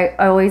 or I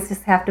always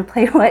just have to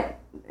play what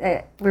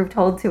we're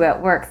told to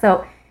at work.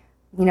 So,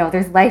 you know,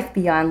 there's life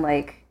beyond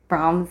like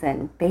Brahms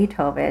and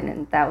Beethoven,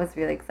 and that was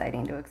really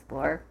exciting to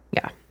explore.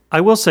 Yeah.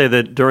 I will say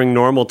that during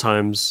normal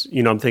times,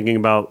 you know, I'm thinking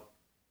about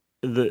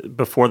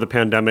before the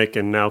pandemic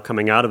and now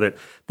coming out of it,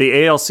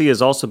 the ALC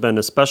has also been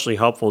especially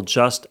helpful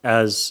just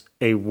as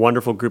a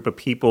wonderful group of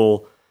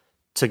people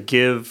to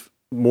give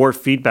more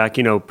feedback.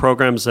 You know,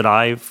 programs that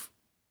I've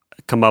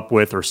come up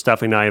with or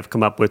Stephanie and I have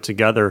come up with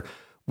together,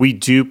 we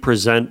do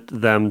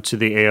present them to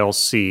the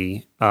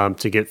ALC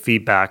to get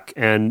feedback.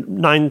 And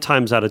 9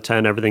 times out of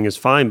 10, everything is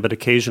fine. But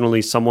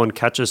occasionally someone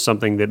catches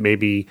something that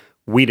maybe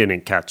we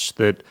didn't catch.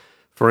 That,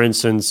 for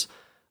instance,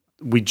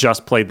 we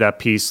just played that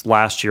piece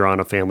last year on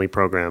a family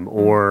program,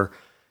 or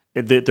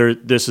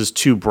this is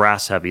too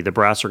brass heavy. The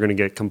brass are going to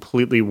get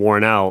completely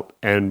worn out,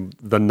 and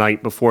the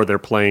night before they're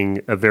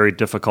playing a very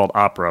difficult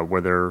opera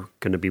where they're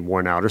going to be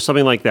worn out, or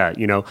something like that,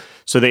 you know?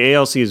 So the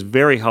ALC is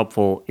very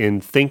helpful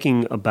in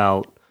thinking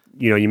about,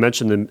 you know, you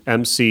mentioned the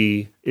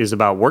MC is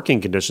about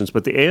working conditions,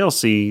 but the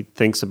ALC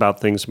thinks about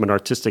things from an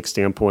artistic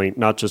standpoint,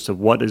 not just of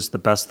what is the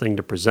best thing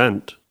to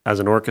present as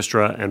an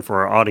orchestra and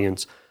for our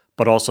audience,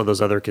 but also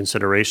those other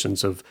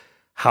considerations of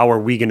how are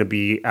we going to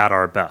be at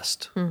our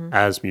best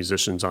as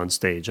musicians on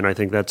stage. And I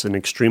think that's an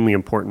extremely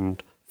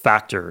important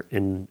factor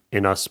in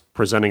us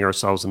presenting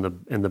ourselves in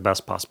the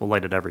best possible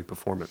light at every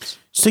performance.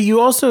 So you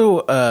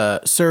also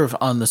serve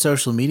on the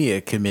social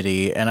media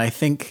committee, and I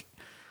think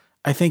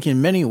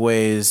in many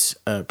ways,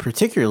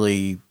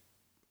 particularly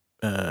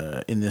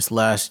in this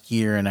last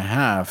year and a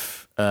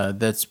half,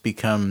 that's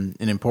become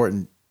an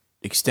important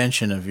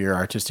extension of your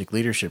artistic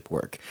leadership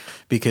work,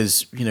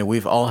 because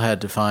we've all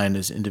had to find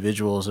as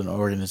individuals and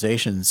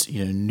organizations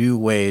new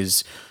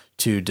ways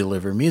to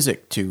deliver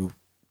music to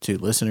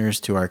listeners,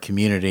 to our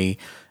community.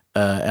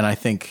 And I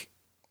think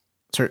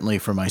certainly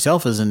for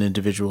myself as an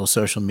individual,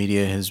 social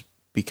media has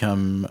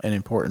become an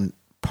important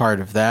part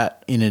of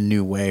that in a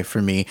new way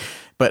for me.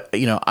 But,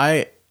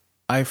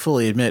 I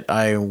fully admit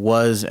I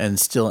was and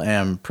still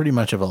am pretty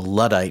much of a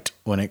Luddite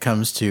when it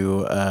comes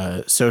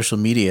to social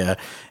media.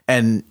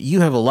 And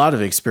you have a lot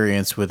of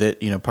experience with it,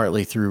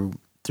 partly through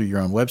your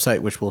own website,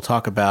 which we'll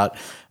talk about,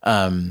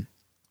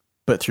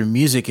 but through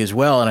music as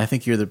well. And I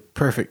think you're the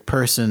perfect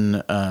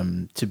person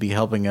to be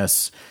helping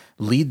us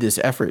lead this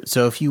effort.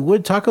 So if you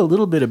would talk a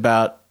little bit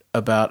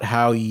about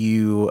how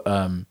you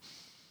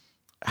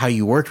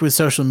worked with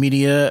social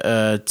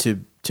media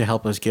to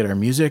help us get our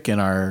music and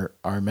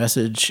our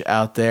message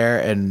out there,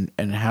 and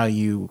how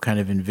you kind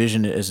of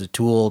envision it as a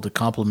tool to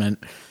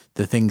complement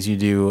the things you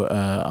do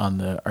on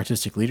the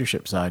artistic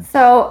leadership side.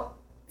 So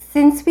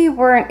since we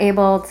weren't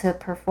able to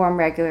perform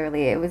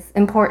regularly, it was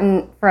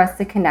important for us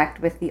to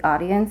connect with the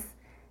audience,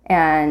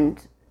 and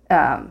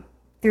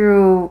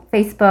through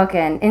Facebook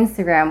and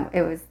Instagram,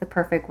 it was the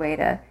perfect way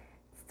to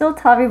still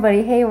tell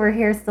everybody, hey, we're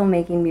here still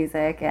making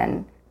music,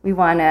 and we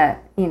want to,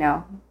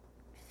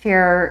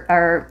 share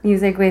our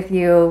music with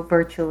you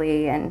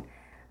virtually, and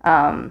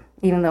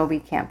even though we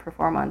can't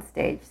perform on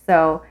stage.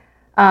 So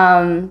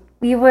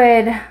we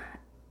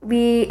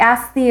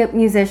asked the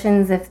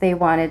musicians if they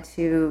wanted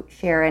to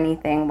share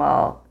anything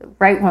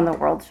right when the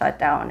world shut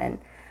down.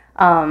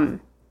 And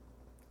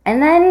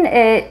then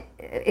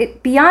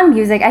it beyond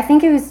music, I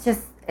think it was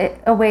just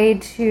a way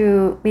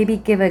to maybe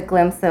give a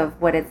glimpse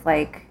of what it's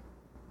like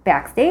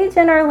backstage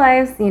in our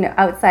lives,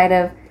 outside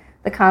of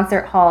the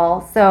concert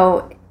hall.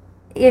 So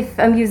if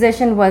a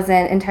musician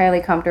wasn't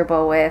entirely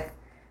comfortable with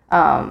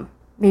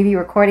maybe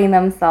recording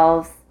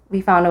themselves,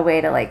 we found a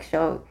way to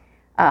show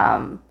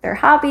their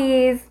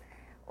hobbies,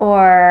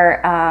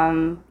 or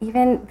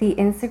even the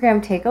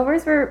Instagram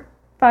takeovers were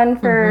fun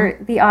for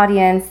the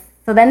audience.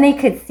 So then they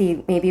could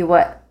see maybe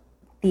what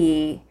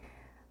a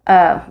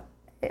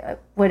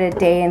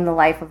day in the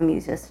life of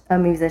a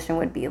musician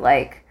would be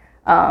like.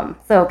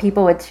 So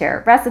people would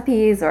share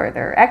recipes or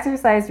their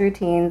exercise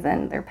routines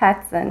and their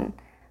pets, and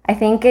I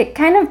think it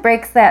kind of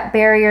breaks that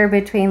barrier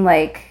between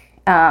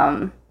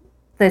the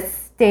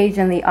stage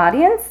and the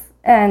audience,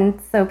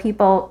 and so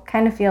people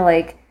kind of feel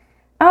like,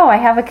 oh, I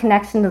have a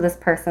connection to this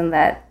person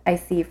that I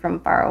see from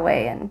far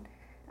away, and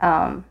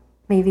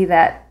maybe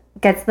that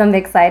gets them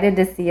excited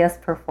to see us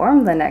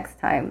perform the next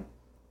time.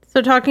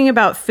 So talking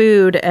about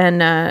food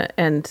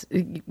and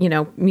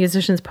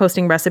musicians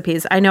posting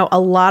recipes, I know a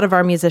lot of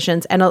our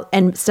musicians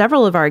and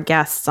several of our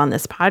guests on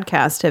this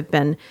podcast have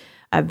been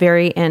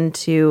very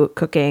into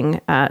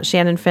cooking.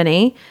 Shannon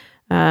Finney,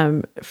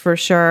 for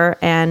sure,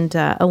 and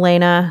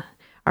Elena,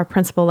 our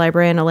principal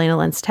librarian, Elena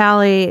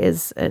Lentz-Talley,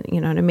 is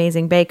an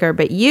amazing baker.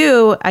 But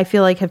you, I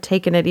feel like, have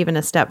taken it even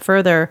a step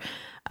further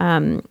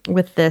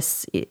with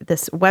this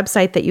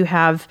website that you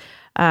have,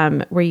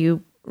 where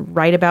you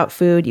write about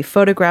food, you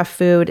photograph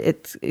food.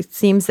 It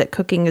seems that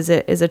cooking is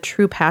a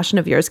true passion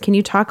of yours. Can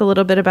you talk a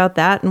little bit about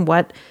that and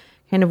what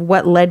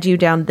led you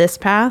down this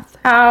path?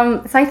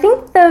 So I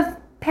think the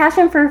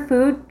passion for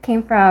food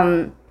came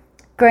from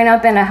growing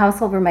up in a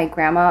household where my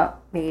grandma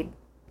made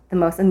the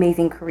most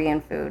amazing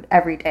Korean food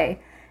every day.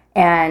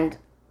 And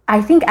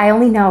I think I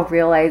only now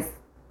realize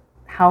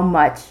how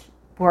much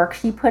work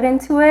she put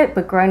into it.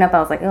 But growing up, I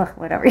was like, ugh,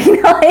 whatever,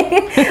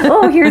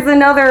 oh, here's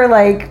another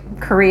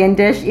Korean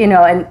dish, and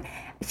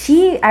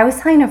I was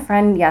telling a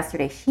friend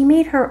yesterday, she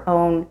made her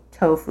own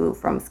tofu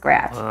from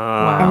scratch.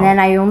 Wow. And then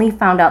I only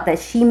found out that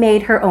she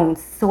made her own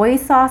soy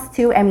sauce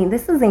too. I mean,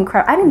 this is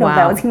incredible. I didn't know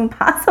that was even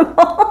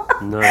possible.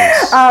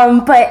 Nice.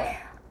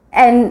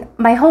 And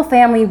my whole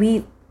family,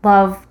 we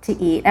love to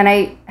eat.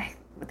 And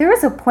there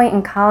was a point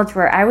in college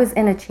where I was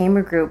in a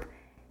chamber group,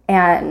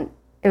 and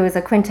it was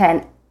a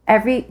quintet,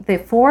 and the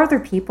 4 other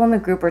people in the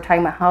group were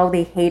talking about how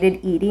they hated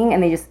eating,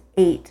 and they just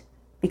ate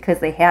because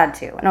they had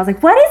to. And I was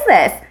like, what is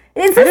this?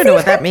 I don't know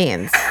what that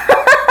means.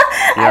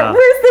 Yeah.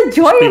 Where's the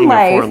joy in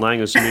life? Speaking a foreign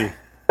language to me.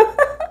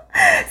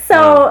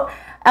 So,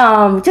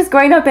 just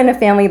growing up in a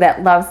family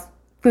that loves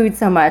food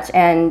so much,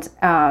 and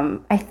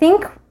I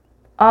think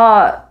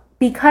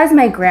because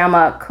my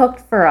grandma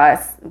cooked for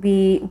us,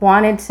 we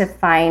wanted to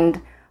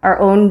find our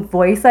own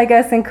voice, I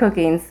guess, in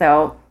cooking.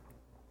 So,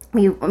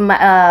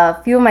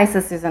 a few of my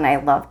sisters and I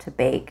love to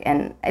bake,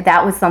 and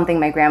that was something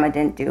my grandma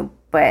didn't do.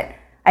 But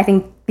I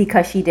think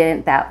because she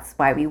didn't, that's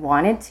why we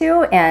wanted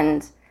to.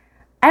 And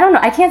I don't know,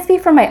 I can't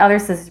speak for my other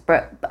sisters,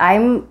 but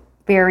I'm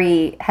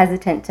very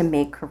hesitant to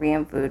make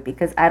Korean food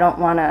because I don't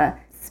want to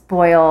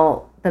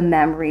spoil the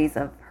memories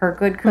of her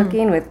good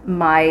cooking with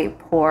my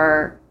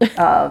poor,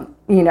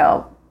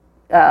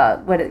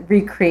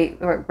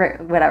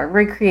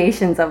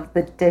 recreations of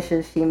the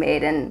dishes she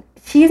made. And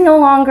she's no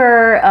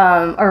longer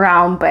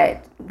around,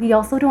 but we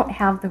also don't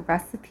have the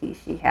recipe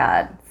she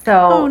had.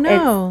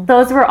 So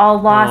those were all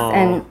lost.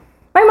 And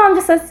my mom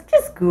just says,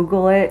 just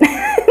Google it.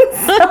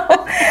 So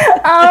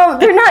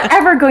they're not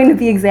ever going to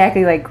be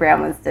exactly like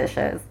grandma's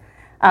dishes.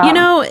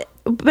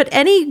 But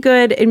any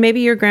good, and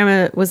maybe your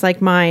grandma was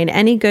like mine,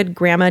 any good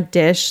grandma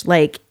dish,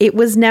 like it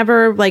was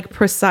never like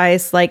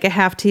precise, like a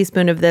half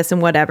teaspoon of this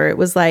and whatever. It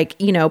was like,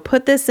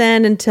 put this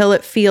in until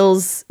it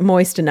feels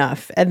moist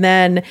enough, and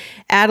then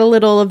add a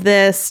little of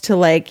this to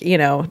like,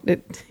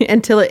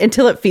 until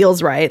it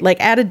feels right.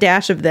 Like add a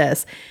dash of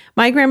this.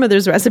 My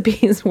grandmother's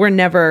recipes were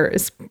never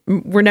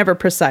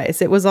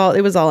precise. It was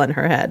all in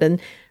her head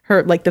and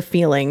her, like the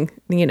feeling,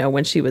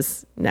 when she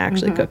was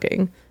actually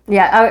cooking.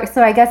 Yeah,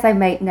 so I guess I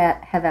might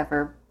not have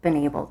ever been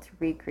able to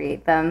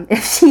recreate them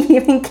if she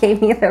even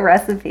gave me the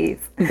recipes.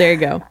 There you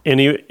go.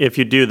 And if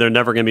you do, they're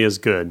never going to be as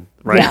good,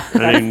 right? Yeah,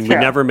 I mean, we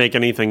never make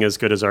anything as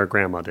good as our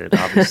grandma did,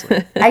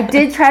 obviously. I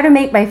did try to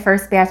make my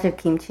first batch of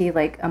kimchi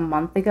like a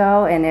month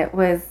ago, and it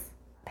was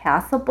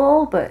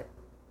passable, but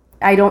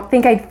I don't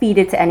think I'd feed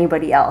it to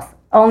anybody else.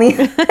 Only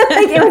like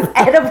it was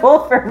edible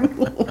for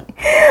me.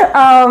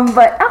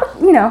 But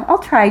I'll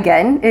try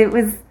again. It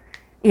was,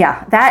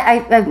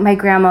 my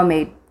grandma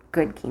made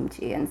good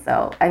kimchi, and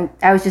so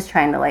I was just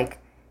trying to like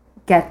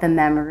get the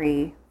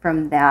memory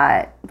from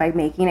that by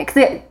making it,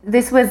 because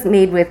this was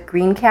made with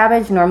green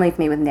cabbage. Normally it's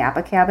made with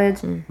Napa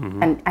cabbage,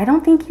 and I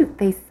don't think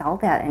they sell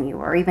that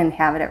anywhere or even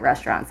have it at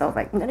restaurants. So I was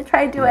like, I'm gonna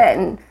try to do it,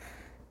 and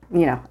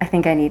I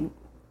think I need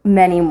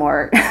many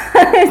more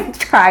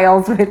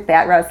trials with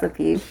that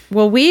recipe.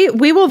 Well, we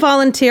will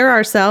volunteer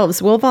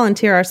ourselves. We'll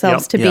volunteer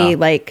ourselves to be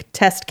like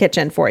test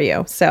kitchen for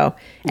you. So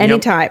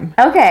anytime.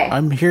 Okay.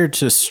 I'm here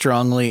to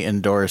strongly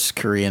endorse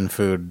Korean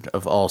food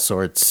of all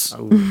sorts.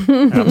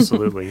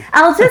 Absolutely.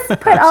 I'll just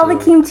put all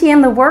the kimchi in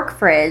the work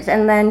fridge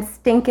and then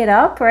stink it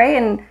up, right?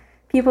 And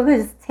people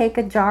could just take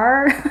a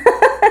jar.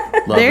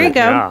 There you go.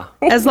 Yeah.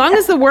 As long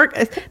as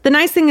the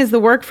nice thing is the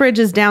work fridge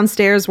is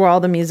downstairs where all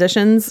the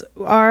musicians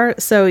are,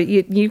 so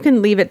you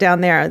can leave it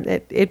down there.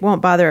 It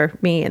won't bother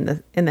me in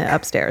the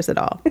upstairs at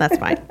all. That's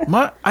fine.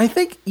 I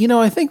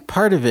think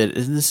part of it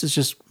is, this is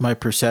just my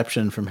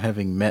perception from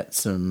having met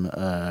some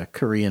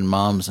Korean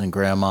moms and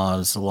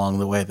grandmas along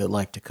the way that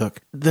like to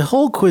cook. The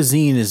whole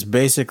cuisine is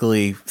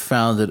basically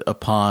founded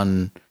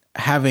upon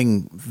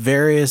having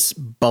various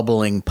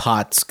bubbling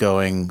pots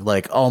going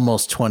like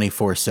almost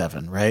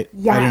 24/7, right?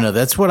 Yeah. I don't know.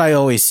 That's what I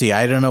always see.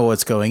 I don't know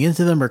what's going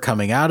into them or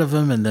coming out of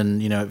them. And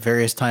then, at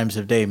various times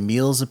of day,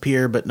 meals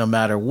appear, but no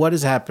matter what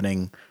is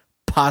happening,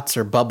 pots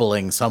are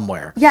bubbling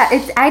somewhere. Yeah.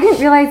 I didn't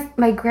realize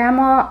my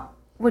grandma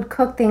would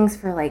cook things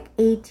for like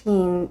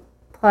 18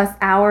 plus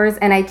hours.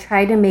 And I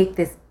tried to make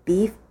this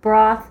beef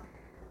broth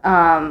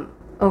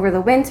over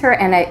the winter,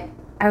 and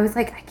I was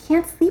like, I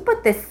can't sleep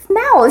with this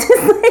smell. Just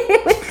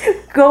it would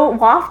go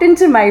waft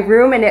into my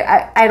room, and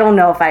I don't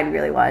know if I'd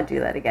really want to do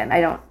that again. I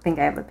don't think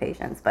I have the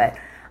patience, but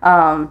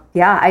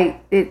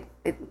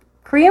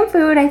Korean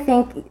food, I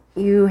think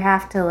you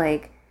have to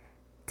like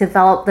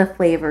develop the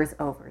flavors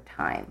over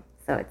time.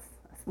 So it's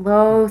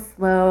a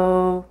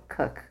slow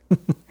cook.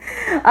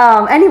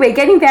 Anyway,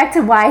 getting back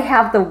to why I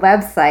have the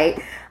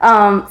website.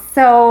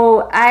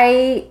 So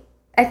I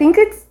think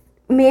it's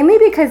mainly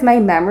because my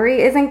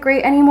memory isn't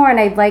great anymore, and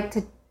I'd like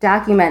to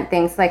document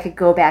things so I could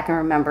go back and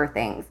remember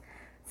things.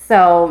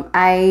 So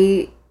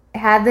I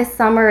had this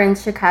summer in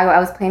Chicago, I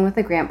was playing with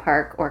the Grant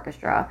Park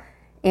Orchestra,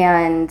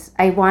 and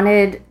I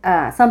wanted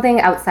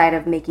something outside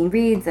of making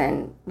reeds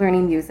and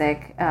learning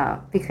music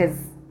because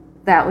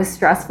that was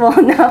stressful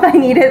enough. I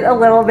needed a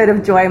little bit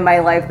of joy in my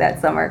life that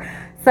summer.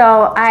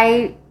 So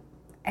I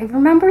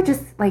remember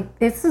just like,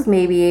 this was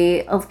maybe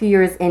a few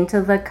years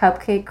into the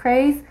cupcake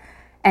craze.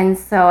 And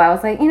so I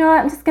was like, you know what,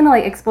 I'm just going to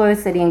like explore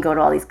the city and go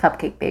to all these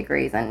cupcake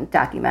bakeries and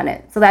document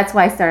it. So that's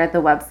why I started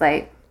the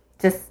website.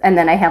 And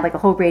then I had like a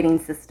whole rating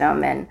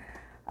system. And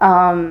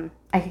I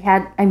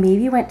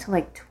maybe went to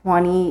like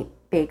 20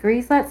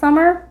 bakeries that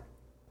summer.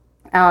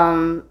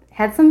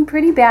 Had some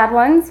pretty bad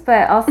ones,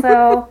 but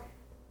also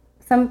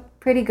some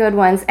pretty good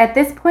ones. At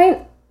this point,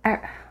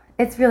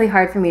 it's really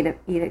hard for me to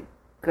eat a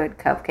good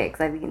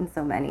cupcakes. I've eaten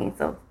so many.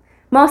 So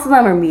most of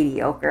them are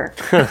mediocre.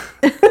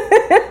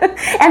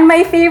 And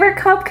my favorite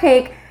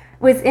cupcake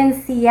was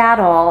in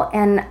Seattle,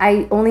 and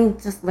I only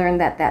just learned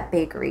that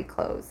bakery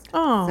closed.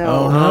 Oh,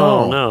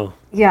 so, no.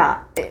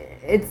 Yeah,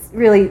 it's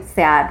really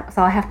sad.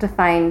 So I'll have to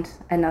find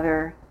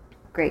another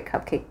great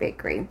cupcake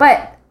bakery.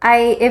 But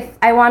if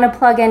I want to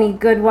plug any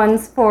good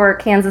ones for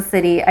Kansas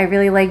City, I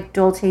really like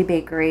Dolce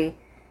Bakery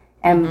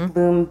and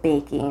Bloom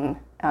Baking,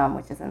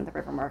 which is in the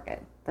River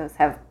Market. Those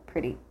have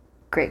pretty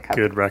great cupcakes.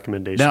 Good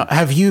recommendation. Now,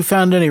 have you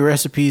found any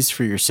recipes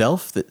for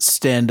yourself that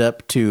stand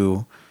up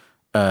to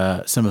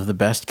some of the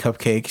best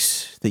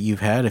cupcakes that you've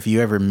had? Have you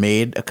ever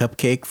made a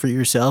cupcake for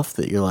yourself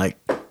that you're like,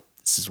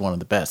 this is one of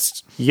the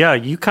best? Yeah,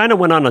 you kind of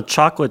went on a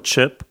chocolate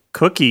chip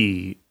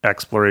cookie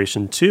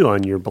exploration too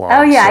on your blog.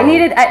 Oh yeah,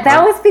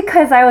 that was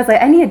because I was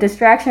like, I need a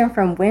distraction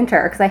from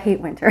winter because I hate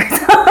winter.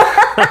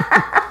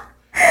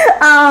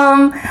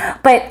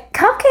 But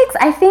cupcakes,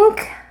 I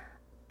think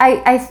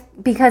I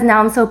because now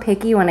I'm so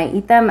picky when I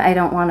eat them, I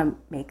don't want to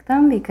make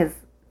them because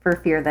for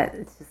fear that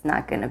it's just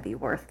not going to be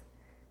worth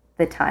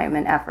the time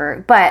and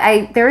effort.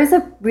 But there is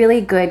a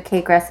really good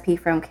cake recipe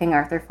from King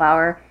Arthur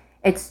Flour.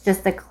 It's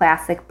just a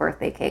classic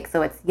birthday cake.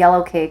 So it's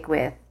yellow cake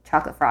with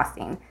chocolate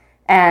frosting.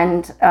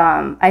 And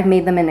I've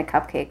made them into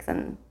cupcakes,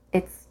 and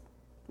it's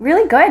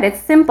really good.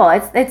 It's simple.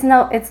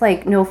 It's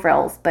like no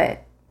frills,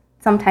 but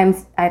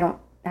sometimes I don't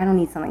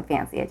need something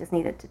fancy. I just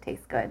need it to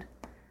taste good.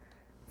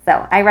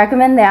 So I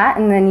recommend that,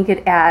 and then you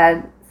could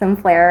add some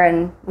flair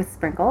and with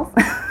sprinkles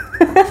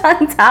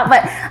on top.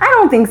 But I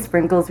don't think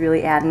sprinkles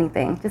really add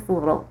anything. Just a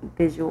little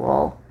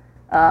visual,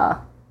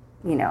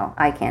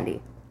 eye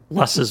candy.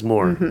 Less is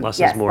more. Mm-hmm. Less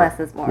yes, is more. Less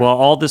is more. Well,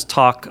 all this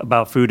talk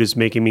about food is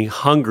making me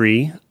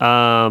hungry.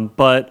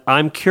 But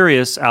I'm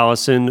curious,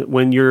 Allison,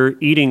 when you're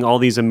eating all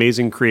these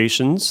amazing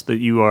creations that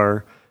you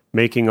are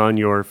making on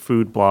your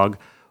food blog,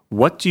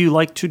 what do you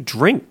like to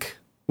drink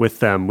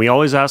with them? We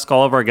always ask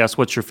all of our guests,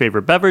 what's your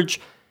favorite beverage?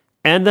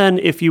 And then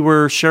if you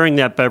were sharing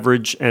that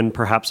beverage and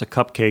perhaps a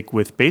cupcake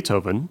with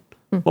Beethoven,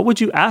 what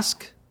would you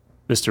ask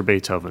Mr.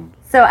 Beethoven?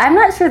 So I'm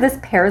not sure this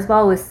pairs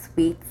well with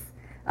sweets,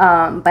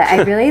 but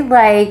I really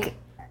like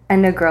a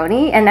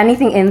Negroni and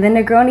anything in the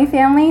Negroni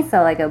family.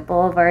 So like a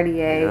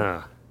Boulevardier.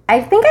 Yeah. I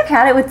think I've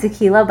had it with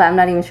tequila, but I'm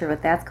not even sure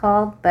what that's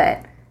called.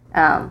 But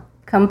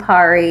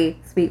Campari,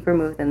 sweet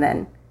vermouth, and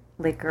then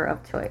liquor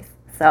of choice.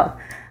 So,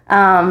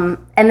 and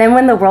then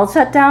when the world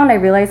shut down, I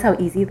realized how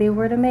easy they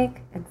were to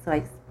make. And so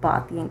I just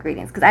bought the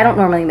ingredients because I don't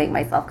normally make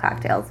myself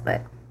cocktails,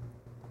 but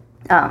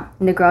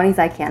Negronis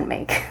I can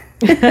make.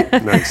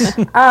 Nice.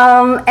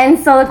 And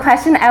so the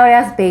question I would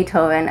ask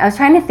Beethoven, I was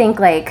trying to think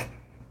like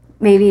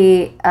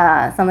maybe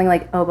something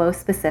like oboe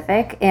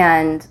specific.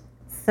 And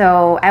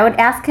so I would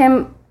ask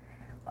him,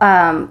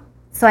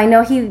 so I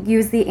know he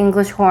used the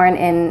English horn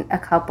in a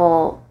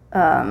couple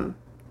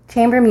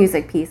chamber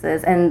music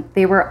pieces, and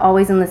they were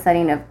always in the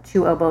setting of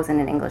two oboes and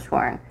an English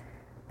horn.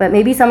 But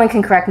maybe someone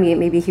can correct me,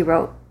 maybe he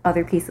wrote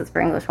other pieces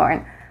for English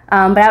horn.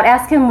 But I would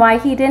ask him why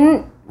he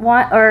didn't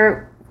want,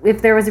 or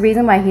if there was a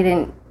reason why he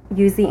didn't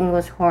use the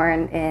English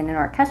horn in an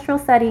orchestral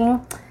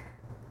setting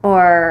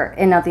or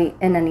in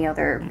any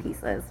other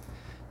pieces.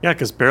 Yeah,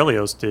 because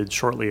Berlioz did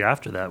shortly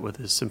after that with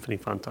his Symphonie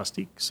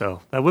Fantastique.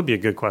 So that would be a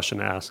good question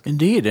to ask.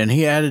 Indeed, and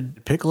he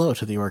added piccolo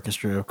to the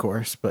orchestra, of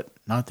course, but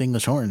not the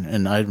English horn.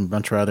 And I'd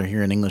much rather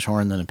hear an English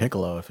horn than a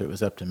piccolo if it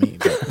was up to me.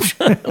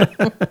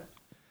 But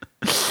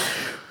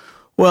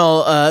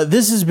well,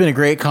 this has been a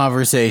great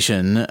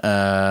conversation,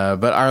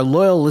 but our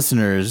loyal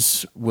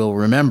listeners will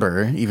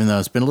remember, even though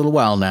it's been a little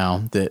while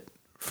now, that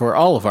for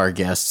all of our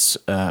guests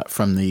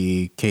from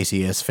the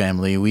KCS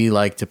family, we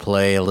like to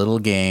play a little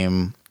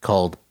game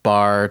called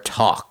Bar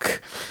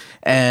Talk.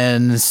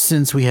 And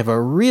since we have a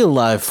real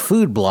live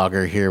food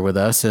blogger here with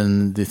us,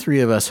 and the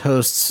three of us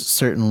hosts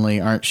certainly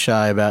aren't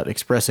shy about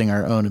expressing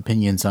our own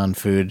opinions on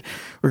food,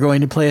 we're going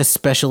to play a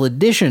special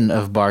edition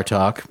of Bar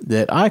Talk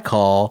that I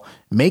call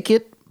Make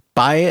It,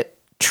 Buy It,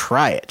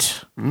 Try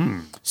It.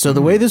 So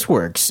the way this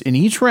works, in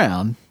each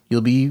round,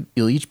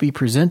 you'll each be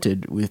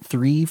presented with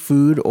 3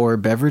 food or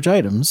beverage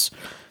items,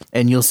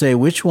 and you'll say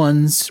which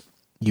ones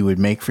you would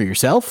make for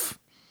yourself,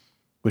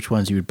 which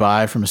ones you would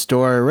buy from a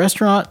store or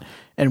restaurant,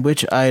 and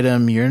which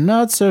item you're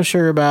not so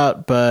sure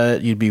about,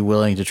 but you'd be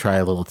willing to try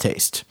a little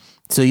taste.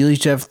 So you'll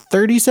each have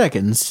 30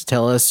 seconds to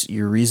tell us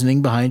your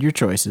reasoning behind your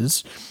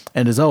choices.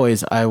 And as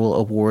always, I will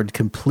award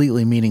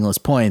completely meaningless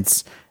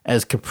points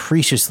as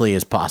capriciously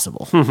as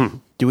possible.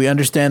 Do we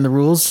understand the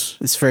rules?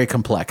 It's very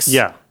complex.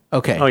 Yeah.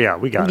 Okay. Oh, yeah,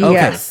 we got it. Okay.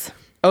 Yes.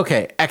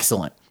 Okay,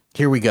 excellent.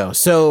 Here we go.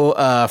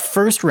 So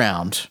first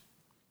round,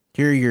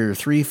 here are your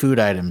 3 food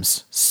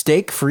items.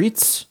 Steak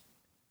frites,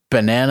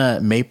 banana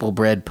maple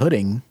bread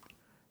pudding,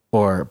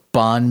 or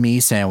banh mi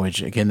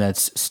sandwich. Again,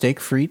 that's steak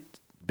frite,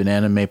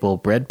 banana maple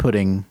bread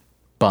pudding,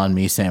 banh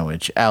mi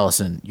sandwich.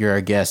 Allison, you're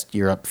our guest.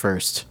 You're up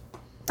first.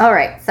 All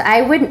right, so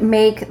I would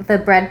make the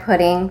bread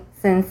pudding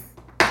since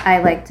I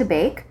like to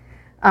bake.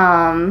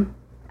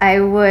 I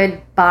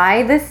would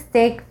buy the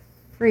steak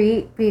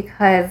frite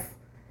because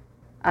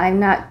I'm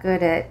not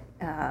good at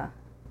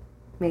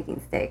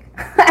making steak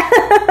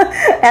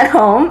at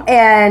home,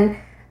 and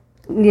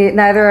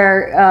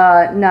neither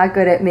are not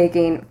good at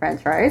making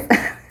French fries.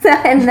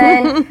 And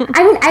then,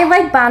 I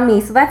like banh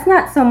mi, so that's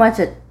not so much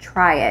a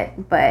try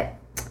it, but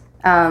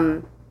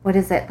what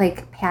is it,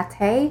 like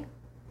pate?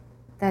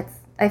 That's,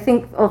 I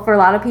think, for a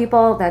lot of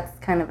people, that's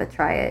kind of a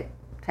try it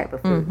type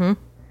of food.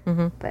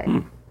 But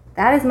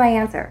that is my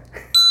answer.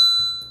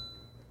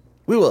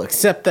 We will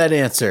accept that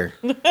answer.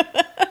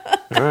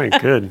 All right,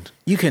 good.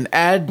 You can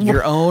add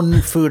your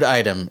own food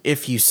item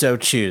if you so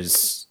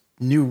choose.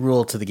 New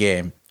rule to the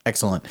game.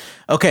 Excellent.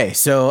 Okay,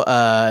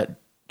 so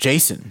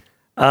Jason.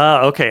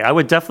 Okay, I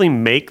would definitely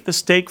make the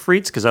steak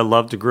frites because I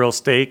love to grill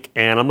steak,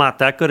 and I'm not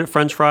that good at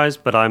French fries,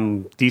 but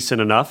I'm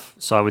decent enough,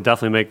 so I would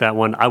definitely make that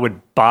one. I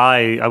would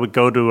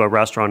go to a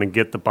restaurant and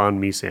get the banh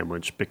mi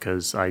sandwich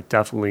because I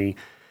definitely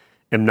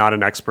am not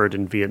an expert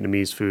in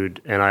Vietnamese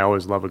food, and I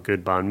always love a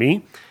good banh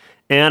mi.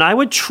 And I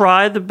would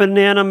try the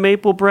banana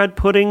maple bread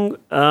pudding,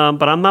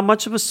 but I'm not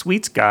much of a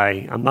sweets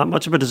guy. I'm not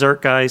much of a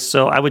dessert guy,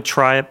 so I would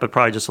try it, but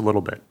probably just a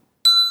little bit.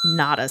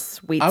 Not a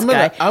sweets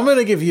guy. I'm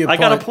gonna give you a point.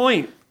 I got a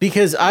point.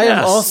 Because I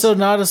am also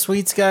not a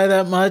sweets guy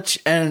that much,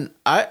 and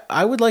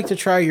I would like to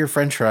try your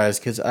French fries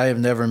because I have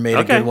never made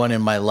a good one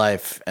in my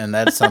life, and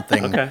that's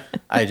something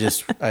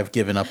I've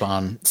given up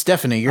on.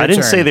 Stephanie, your turn. I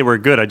didn't say they were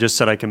good. I just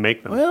said I can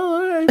make them. Well,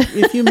 all right.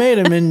 If you made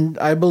them, and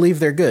I believe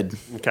they're good.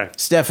 Okay.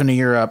 Stephanie,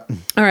 you're up.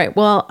 All right.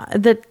 Well,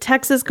 the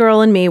Texas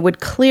girl in me would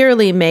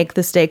clearly make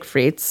the steak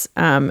frites.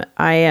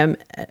 I am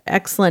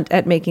excellent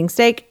at making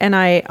steak, and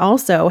I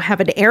also have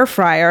an air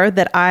fryer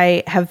that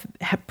I have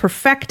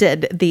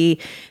perfected the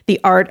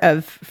art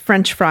of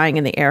French frying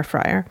in the air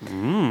fryer.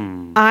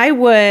 I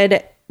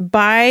would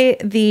buy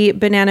the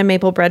banana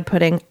maple bread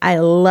pudding. I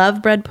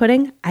love bread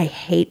pudding. I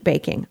hate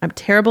baking. I'm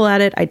terrible at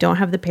it. I don't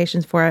have the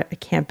patience for it. I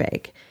can't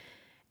bake.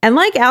 And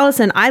like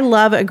Allison, I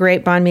love a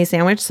great banh mi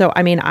sandwich. So,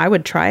 I mean, I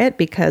would try it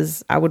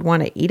because I would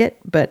want to eat it,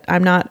 but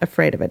I'm not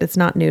afraid of it. It's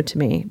not new to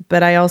me.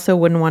 But I also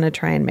wouldn't want to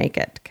try and make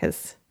it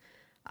because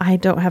I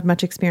don't have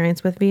much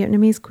experience with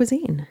Vietnamese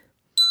cuisine.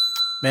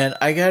 Man,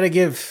 I got to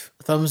give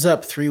thumbs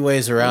up 3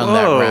 ways around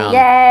that round.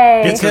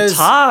 Yay! It's a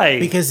tie.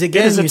 Because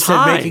again, you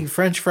said making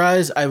French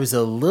fries. I was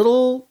a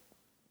little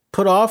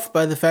put off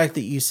by the fact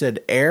that you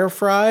said air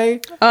fry.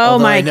 Oh,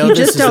 Mike, you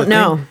just don't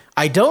know.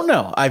 I don't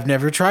know. I've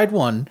never tried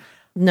one.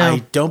 No. I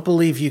don't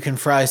believe you can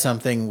fry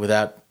something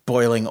without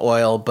boiling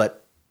oil,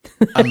 but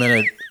I'm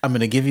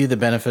gonna give you the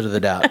benefit of the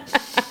doubt.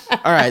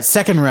 All right,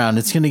 second round.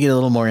 It's gonna get a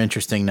little more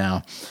interesting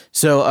now.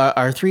 So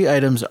our 3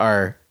 items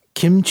are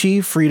kimchi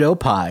Frito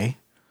pie,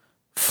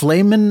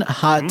 Flamin'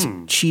 Hot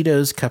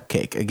Cheetos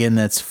cupcake. Again,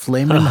 that's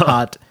Flamin'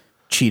 Hot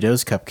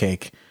Cheetos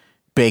cupcake,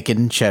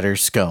 bacon cheddar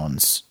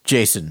scones.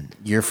 Jason,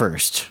 you're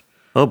first.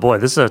 Oh boy,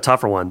 this is a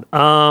tougher one.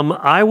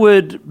 I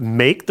would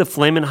make the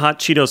Flamin' Hot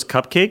Cheetos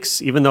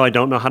cupcakes, even though I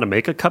don't know how to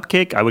make a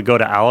cupcake. I would go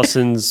to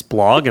Allison's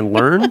blog and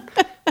learn.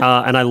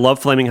 And I love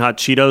Flaming Hot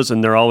Cheetos,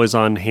 and they're always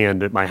on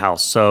hand at my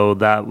house. So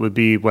that would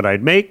be what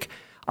I'd make.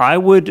 I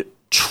would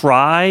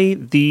try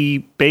the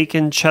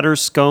bacon cheddar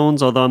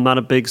scones, although I'm not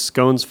a big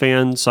scones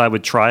fan. So I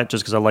would try it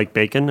just because I like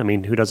bacon. I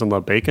mean, who doesn't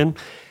love bacon?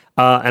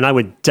 And I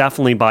would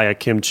definitely buy a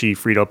kimchi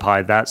Frito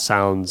pie. That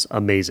sounds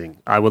amazing.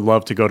 I would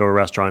love to go to a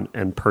restaurant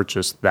and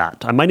purchase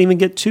that. I might even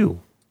get 2.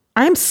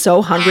 I'm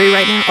so hungry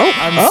right now.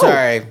 I'm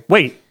sorry.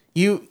 Wait.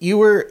 You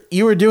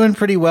were doing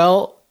pretty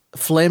well.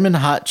 Flamin'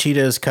 Hot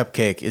Cheetos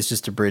cupcake is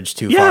just a bridge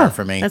too far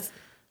for me.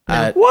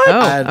 What?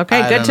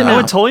 Okay, good to I know.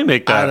 would totally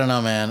make that. I don't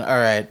know, man. All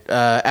right,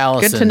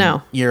 Allison. Good to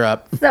know. You're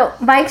up. So,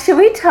 Mike, should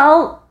we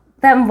tell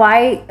them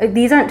why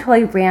these aren't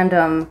totally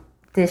random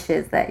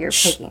dishes that you're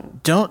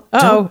picking? Don't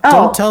tell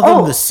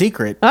them the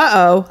secret.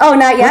 Uh-oh. Oh,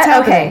 not yet?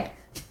 What's Okay.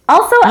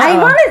 Also, I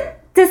want to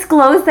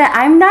disclose that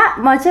I'm not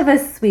much of a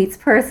sweets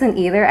person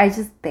either. I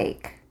just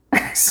bake.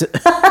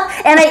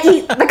 And I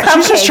eat the cupcakes.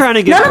 She's just trying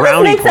to get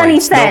brownie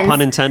points. No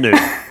pun intended.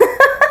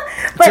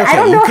 But okay, I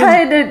don't know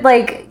how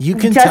to you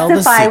can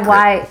justify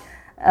why.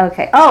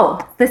 Okay. Oh,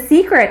 the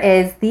secret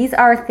is these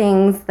are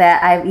things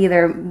that I've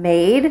either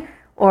made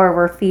or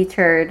were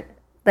featured.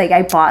 Like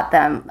I bought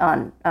them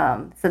on,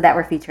 so that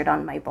were featured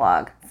on my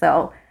blog.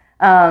 So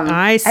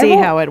I see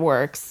how it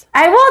works.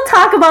 I will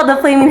talk about the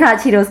Flaming Hot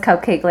Cheetos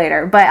cupcake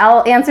later, but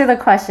I'll answer the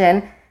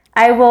question.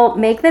 I will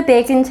make the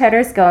bacon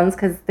cheddar scones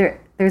because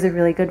there's a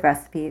really good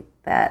recipe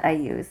that I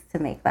use to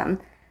make them.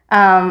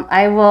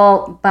 I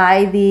will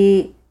buy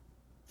the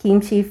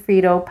kimchi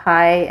Frito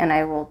pie, and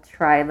I will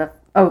try the.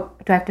 Oh,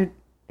 do I have to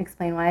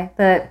explain why?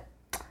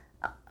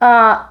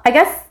 I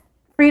guess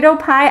Frito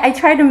pie. I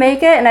tried to make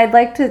it, and I'd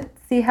like to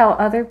see how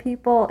other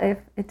people, if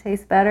it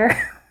tastes better,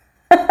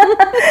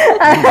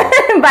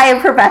 by a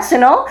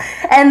professional.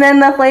 And then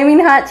the Flaming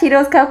Hot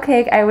Cheetos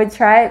cupcake, I would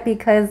try it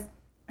because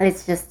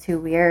it's just too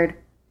weird.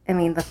 I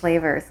mean, the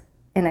flavors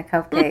in a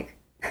cupcake.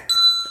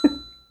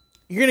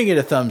 You're going to get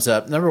a thumbs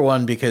up. Number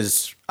 1,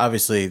 because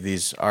obviously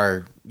these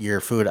are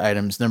your food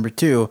items. Number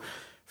 2,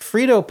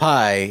 Frito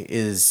pie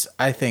is,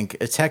 I think,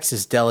 a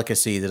Texas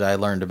delicacy that I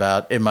learned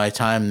about in my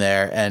time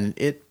there. And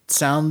it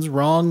sounds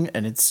wrong,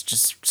 and it's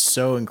just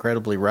so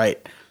incredibly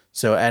right.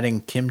 So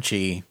adding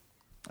kimchi,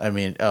 I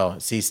mean,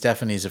 see,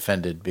 Stephanie's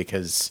offended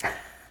because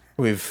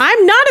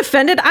I'm not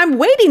offended. I'm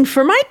waiting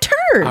for my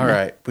turn. All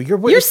right. But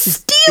you're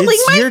stealing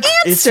my answers.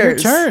 It's your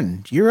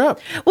turn. You're up.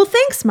 Well,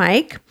 thanks,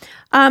 Mike.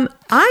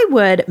 I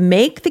would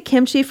make the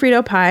kimchi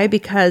Frito pie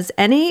because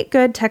any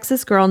good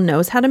Texas girl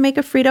knows how to make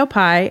a Frito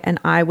pie, and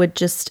I would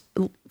just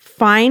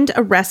find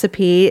a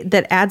recipe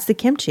that adds the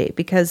kimchi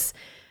because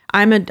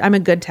I'm a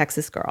good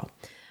Texas girl.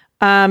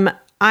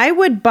 I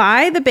would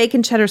buy the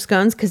bacon cheddar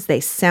scones because they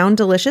sound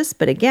delicious,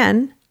 but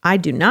again, I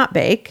do not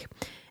bake.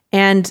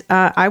 And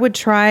I would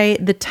try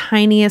the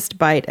tiniest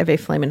bite of a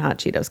Flamin' Hot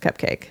Cheetos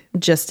cupcake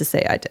just to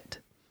say I did.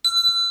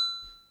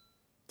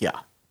 Yeah,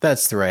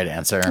 that's the right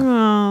answer.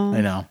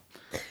 I know.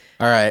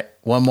 All right,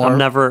 one more. I'm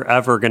never,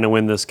 ever going to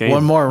win this game.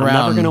 One more I'm round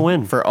never going to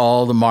win. for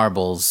all the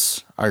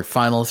marbles. Our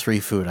final 3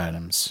 food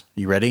items.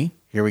 You ready?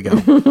 Here we go.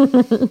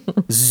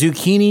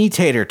 Zucchini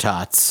tater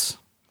tots,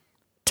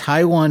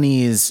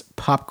 Taiwanese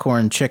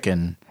popcorn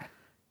chicken,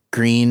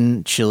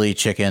 green chili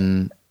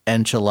chicken,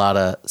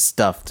 enchilada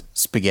stuffed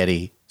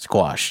spaghetti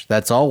squash.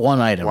 That's all one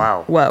item.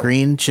 Wow. Whoa.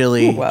 Green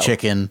chili Whoa.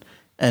 chicken,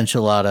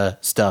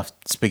 enchilada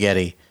stuffed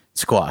spaghetti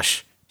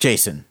squash.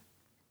 Jason,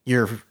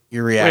 your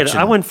reaction.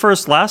 Wait, I went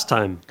first last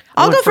time.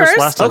 I'll went go first.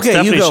 Last time. Okay,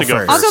 Stephanie you go should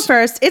first. I'll go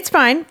first. It's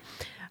fine.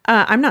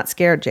 I'm not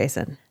scared,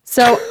 Jason.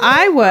 So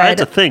I I had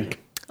to would, think.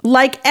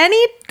 like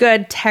any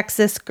good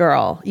Texas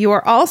girl, you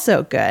are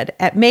also good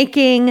at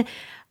making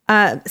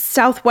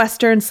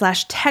Southwestern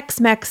 /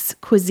 Tex-Mex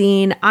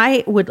cuisine.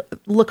 I would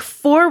look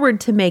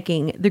forward to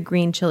making the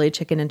green chili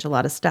chicken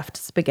enchilada stuffed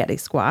spaghetti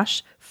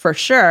squash for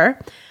sure.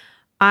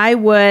 I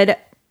would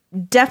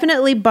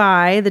definitely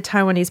buy the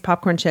Taiwanese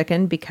popcorn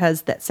chicken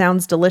because that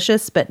sounds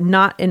delicious, but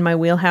not in my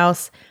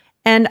wheelhouse.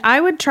 And I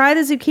would try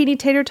the zucchini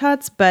tater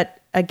tots, but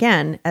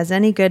again, as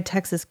any good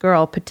Texas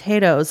girl,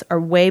 potatoes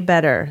are way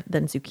better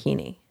than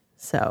zucchini.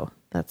 So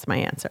that's my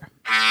answer.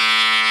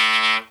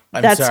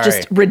 I'm That's sorry.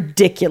 just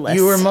ridiculous.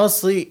 You were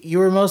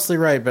mostly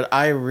right, but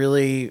I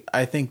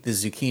think the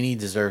zucchini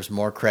deserves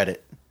more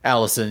credit.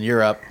 Allison,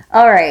 you're up.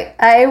 All right.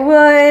 I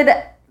would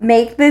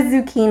make the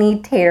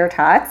zucchini tater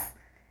tots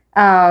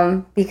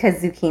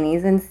because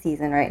zucchini's in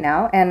season right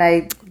now. And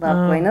I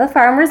love going to the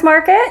farmer's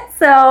market.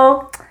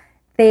 So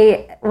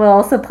they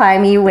will supply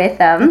me with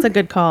them. That's a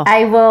good call.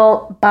 I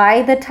will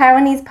buy the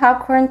Taiwanese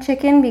popcorn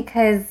chicken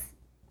because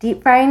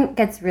deep frying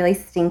gets really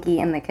stinky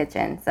in the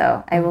kitchen.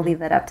 So I will leave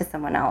that up to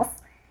someone else.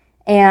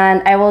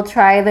 And I will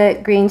try the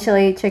green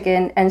chili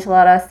chicken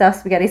enchilada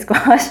stuffed spaghetti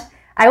squash.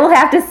 I will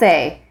have to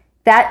say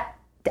that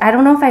I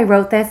don't know if I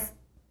wrote this.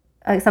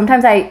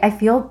 Sometimes I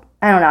feel,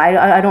 I don't know,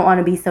 I don't want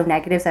to be so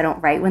negative, so I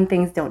don't write when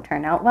things don't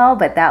turn out well,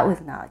 but that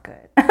was not good.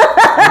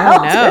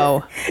 Oh,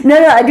 no.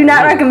 No, I do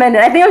not recommend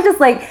it. I think I was just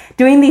like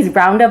doing these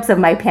roundups of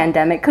my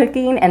pandemic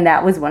cooking, and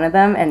that was one of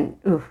them. And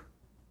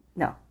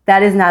no,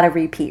 that is not a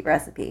repeat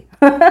recipe.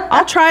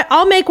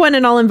 I'll make one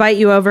and I'll invite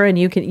you over and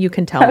you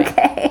can tell me.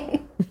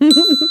 Okay.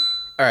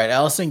 All right,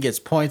 Allison gets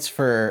points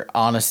for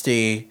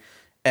honesty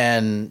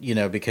and,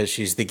 because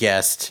she's the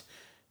guest.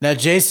 Now,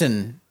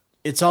 Jason,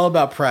 it's all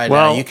about pride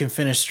now. Well- You can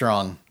finish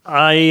strong.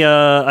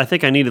 I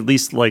think I need at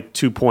least like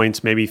 2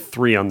 points, maybe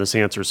 3 on this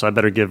answer, so I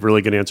better give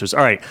really good answers.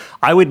 All right,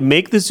 I would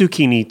make the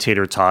zucchini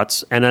tater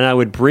tots, and then I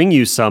would bring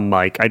you some,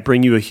 Mike. I'd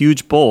bring you a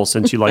huge bowl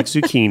since you like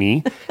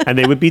zucchini, and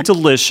they would be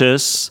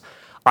delicious.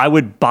 I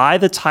would buy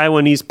the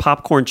Taiwanese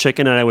popcorn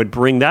chicken, and I would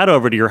bring that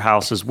over to your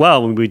house as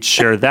well, and we'd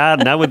share that,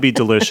 and that would be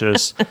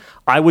delicious.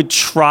 I would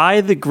try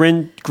the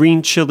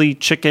green chili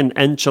chicken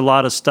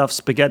enchilada stuffed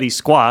spaghetti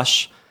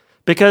squash,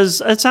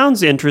 because it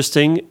sounds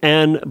interesting,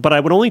 but I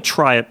would only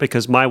try it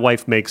because my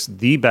wife makes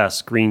the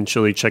best green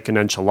chili chicken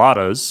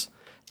enchiladas,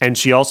 and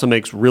she also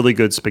makes really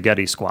good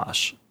spaghetti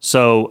squash.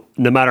 So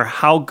no matter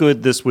how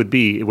good this would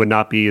be, it would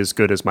not be as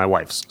good as my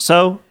wife's.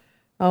 So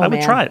I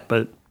would try it,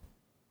 but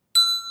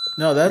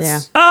No,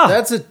 that's Yeah.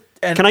 that's a.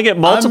 And Can I get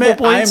multiple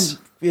points?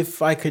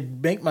 If I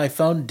could make my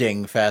phone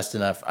ding fast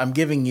enough, I'm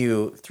giving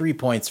you 3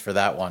 points for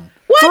that one.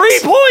 3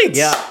 points!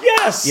 Yeah.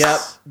 Yes! Yep,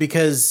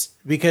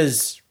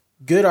 because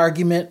good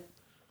argument,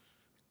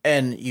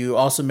 and you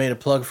also made a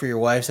plug for your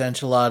wife's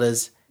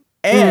enchiladas,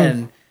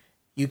 and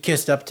you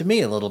kissed up to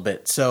me a little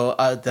bit. So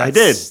I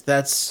did.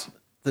 That's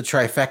the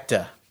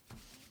trifecta.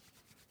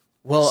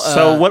 Well,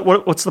 So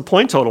what's the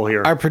point total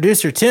here? our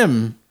producer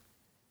Tim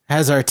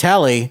has our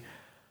tally.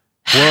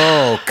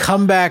 Whoa,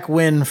 comeback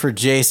win for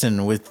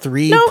Jason with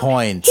 3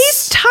 points.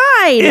 He's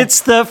tied.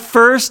 It's the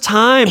first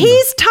time.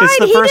 He's tied. It's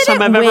the He first didn't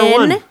time I've ever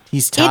win. won.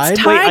 He's tied.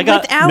 It's tied I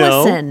got- with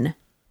Allison.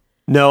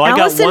 No, I got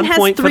Allison 1 has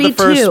point for the 3-2.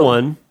 first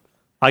one.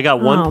 I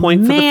got 1 Oh,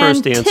 point for the man,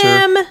 first answer,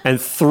 Tim.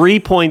 and 3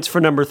 points for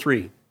number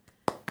 3.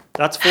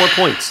 That's 4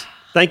 points.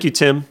 Thank you,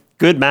 Tim.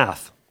 Good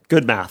math.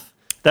 Good math.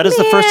 That is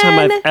the first time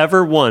Man. I've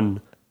ever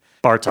won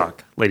Bar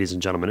Talk, ladies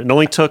and gentlemen. It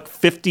only took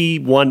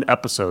 52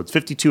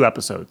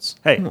 episodes.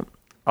 Hey,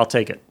 I'll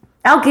take it.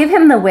 I'll give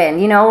him the win.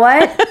 You know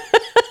what?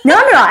 No.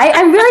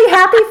 I'm really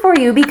happy for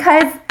you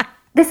because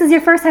this is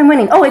your first time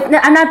winning. Oh,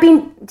 I'm not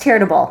being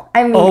charitable.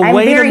 I'm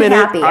wait a very minute.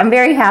 happy. I'm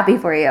very happy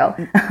for you.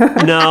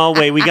 No,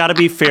 wait, we got to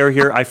be fair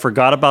here. I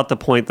forgot about the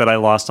point that I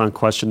lost on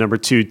question number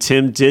 2.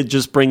 Tim did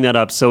just bring that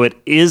up. So it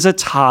is a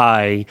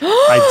tie.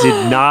 I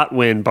did not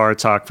win Bar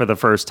Talk for the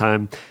first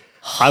time.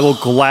 I will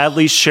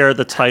gladly share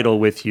the title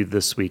with you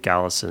this week,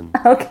 Allison.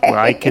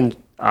 Okay.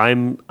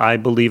 I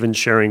believe in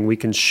sharing. We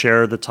can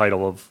share the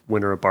title of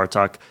winner of Bar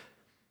Talk,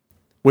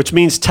 which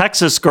means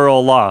Texas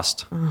girl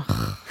lost.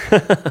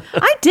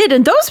 I did,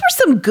 and those were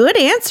some good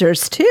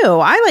answers too.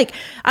 I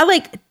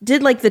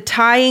did the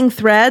tying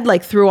thread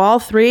through all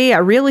 3. I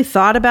really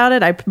thought about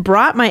it. I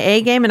brought my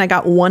A game and I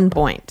got 1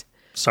 point.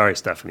 Sorry,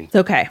 Stephanie. It's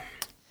okay.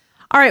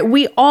 All right,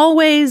 we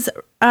always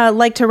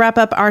like to wrap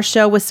up our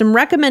show with some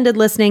recommended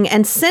listening.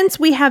 And since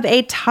we have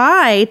a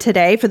tie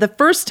today for the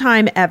first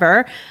time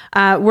ever,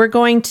 we're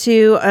going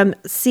to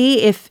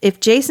see if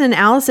Jason and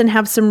Allison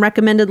have some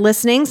recommended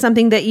listening,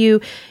 something that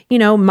you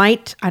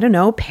might, I don't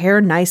know,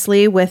 pair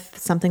nicely with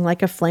something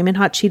like a Flamin'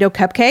 Hot Cheeto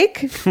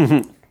cupcake.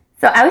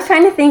 So I was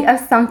trying to think of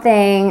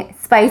something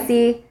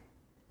spicy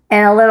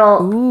and a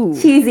little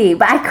cheesy,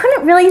 but I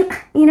couldn't really,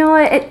 you know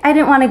what, I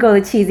didn't want to go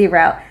the cheesy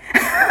route.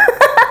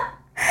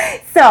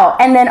 So,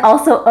 and then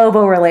also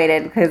oboe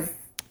related, because,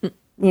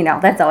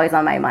 that's always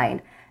on my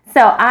mind.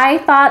 So I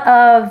thought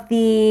of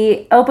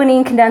the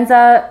opening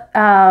cadenza,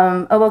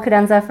 oboe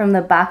cadenza from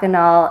the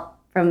Bacchanal,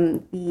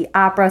 from the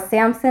opera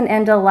Samson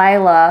and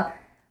Delilah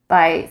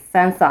by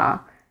Saint-Saëns.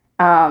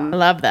 I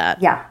love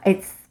that. Yeah,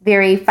 it's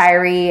very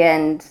fiery,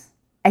 and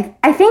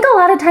I think a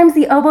lot of times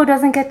the oboe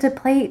doesn't get to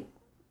play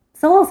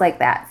solos like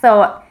that.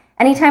 So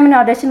anytime an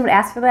audition would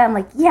ask for that, I'm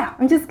like, yeah,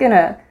 I'm just going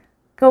to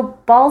go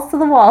balls to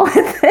the wall with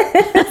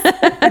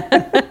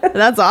it.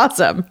 That's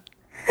awesome.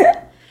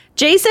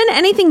 Jason,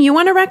 anything you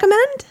want to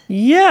recommend?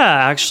 Yeah,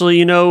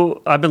 actually,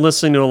 I've been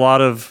listening to a lot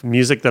of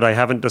music that I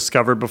haven't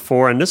discovered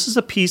before, and this is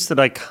a piece that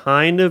I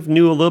kind of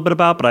knew a little bit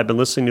about, but I've been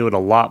listening to it a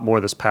lot more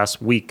this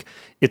past week.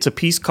 It's a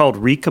piece called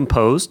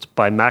Recomposed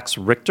by Max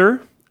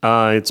Richter.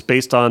 It's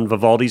based on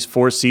Vivaldi's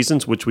Four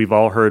Seasons, which we've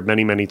all heard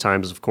many, many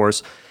times, of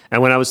course.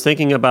 And when I was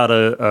thinking about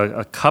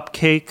a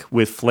cupcake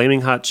with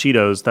Flaming Hot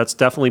Cheetos, that's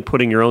definitely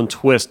putting your own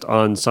twist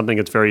on something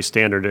that's very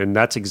standard. And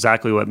that's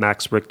exactly what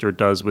Max Richter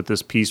does with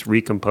this piece,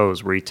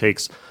 Recompose, where he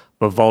takes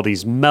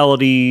Vivaldi's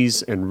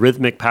melodies and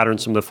rhythmic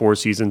patterns from the Four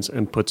Seasons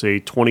and puts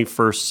a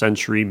 21st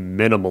century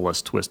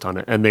minimalist twist on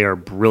it. And they are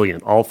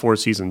brilliant, all Four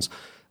Seasons.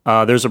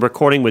 There's a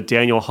recording with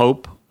Daniel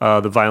Hope,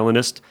 the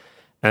violinist,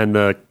 and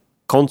the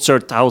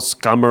Konzerthaus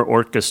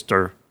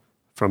Kammerorchester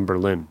from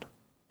Berlin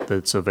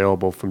that's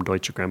available from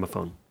Deutsche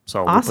Grammophon.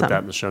 So we'll put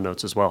that in the show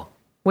notes as well.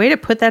 Way to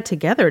put that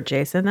together,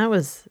 Jason. That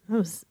was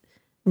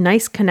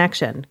nice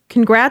connection.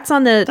 Congrats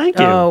on the Thank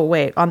you. Oh,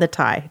 wait, on the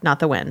tie, not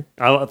the win.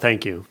 Oh,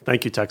 thank you.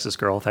 Thank you, Texas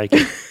girl. Thank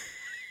you.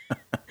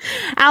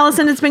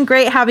 Allison, it's been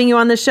great having you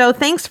on the show.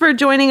 Thanks for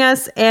joining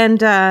us,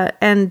 and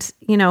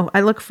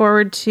I look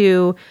forward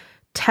to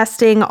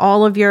testing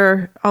all of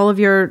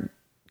your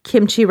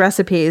kimchi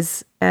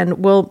recipes,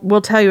 and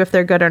we'll tell you if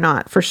they're good or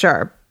not for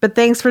sure. But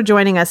thanks for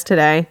joining us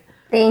today.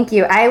 Thank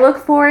you. I look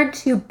forward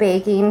to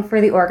baking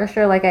for the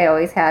orchestra like I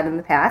always had in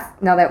the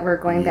past, now that we're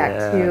going back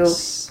to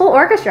full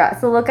orchestra.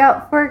 So look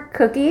out for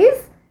cookies.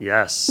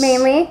 Yes.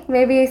 Mainly.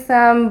 Maybe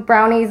some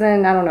brownies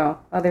and, I don't know,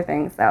 other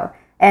things. So,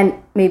 and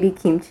maybe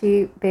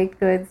kimchi baked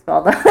goods,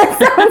 although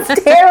that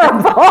sounds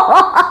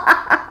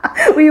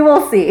terrible. We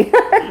will see.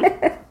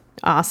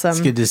 Awesome. It's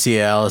good to see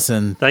you,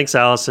 Allison. Thanks,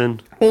 Allison.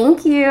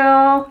 Thank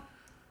you.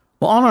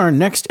 Well, on our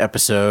next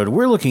episode,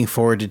 we're looking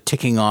forward to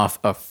ticking off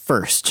a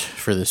first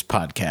for this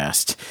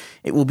podcast.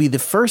 It will be the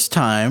first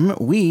time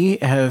we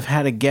have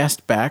had a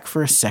guest back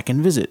for a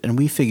second visit, and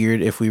we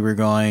figured if we were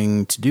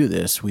going to do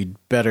this, we'd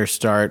better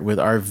start with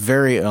our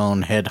very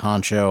own head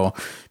honcho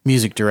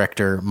music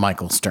director,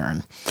 Michael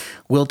Stern.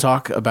 We'll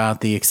talk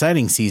about the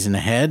exciting season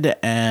ahead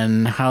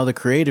and how the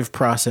creative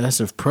process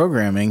of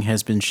programming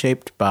has been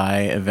shaped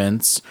by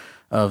events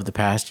of the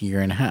past year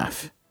and a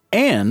half.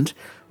 And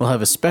we'll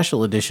have a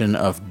special edition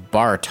of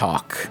Bar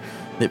Talk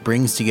that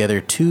brings together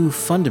two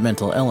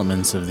fundamental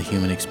elements of the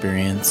human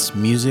experience,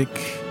 music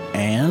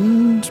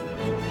and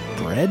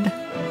bread?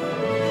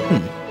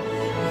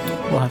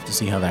 We'll have to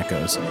see how that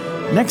goes.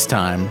 Next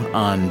time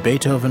on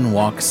Beethoven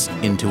Walks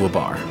into a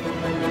Bar.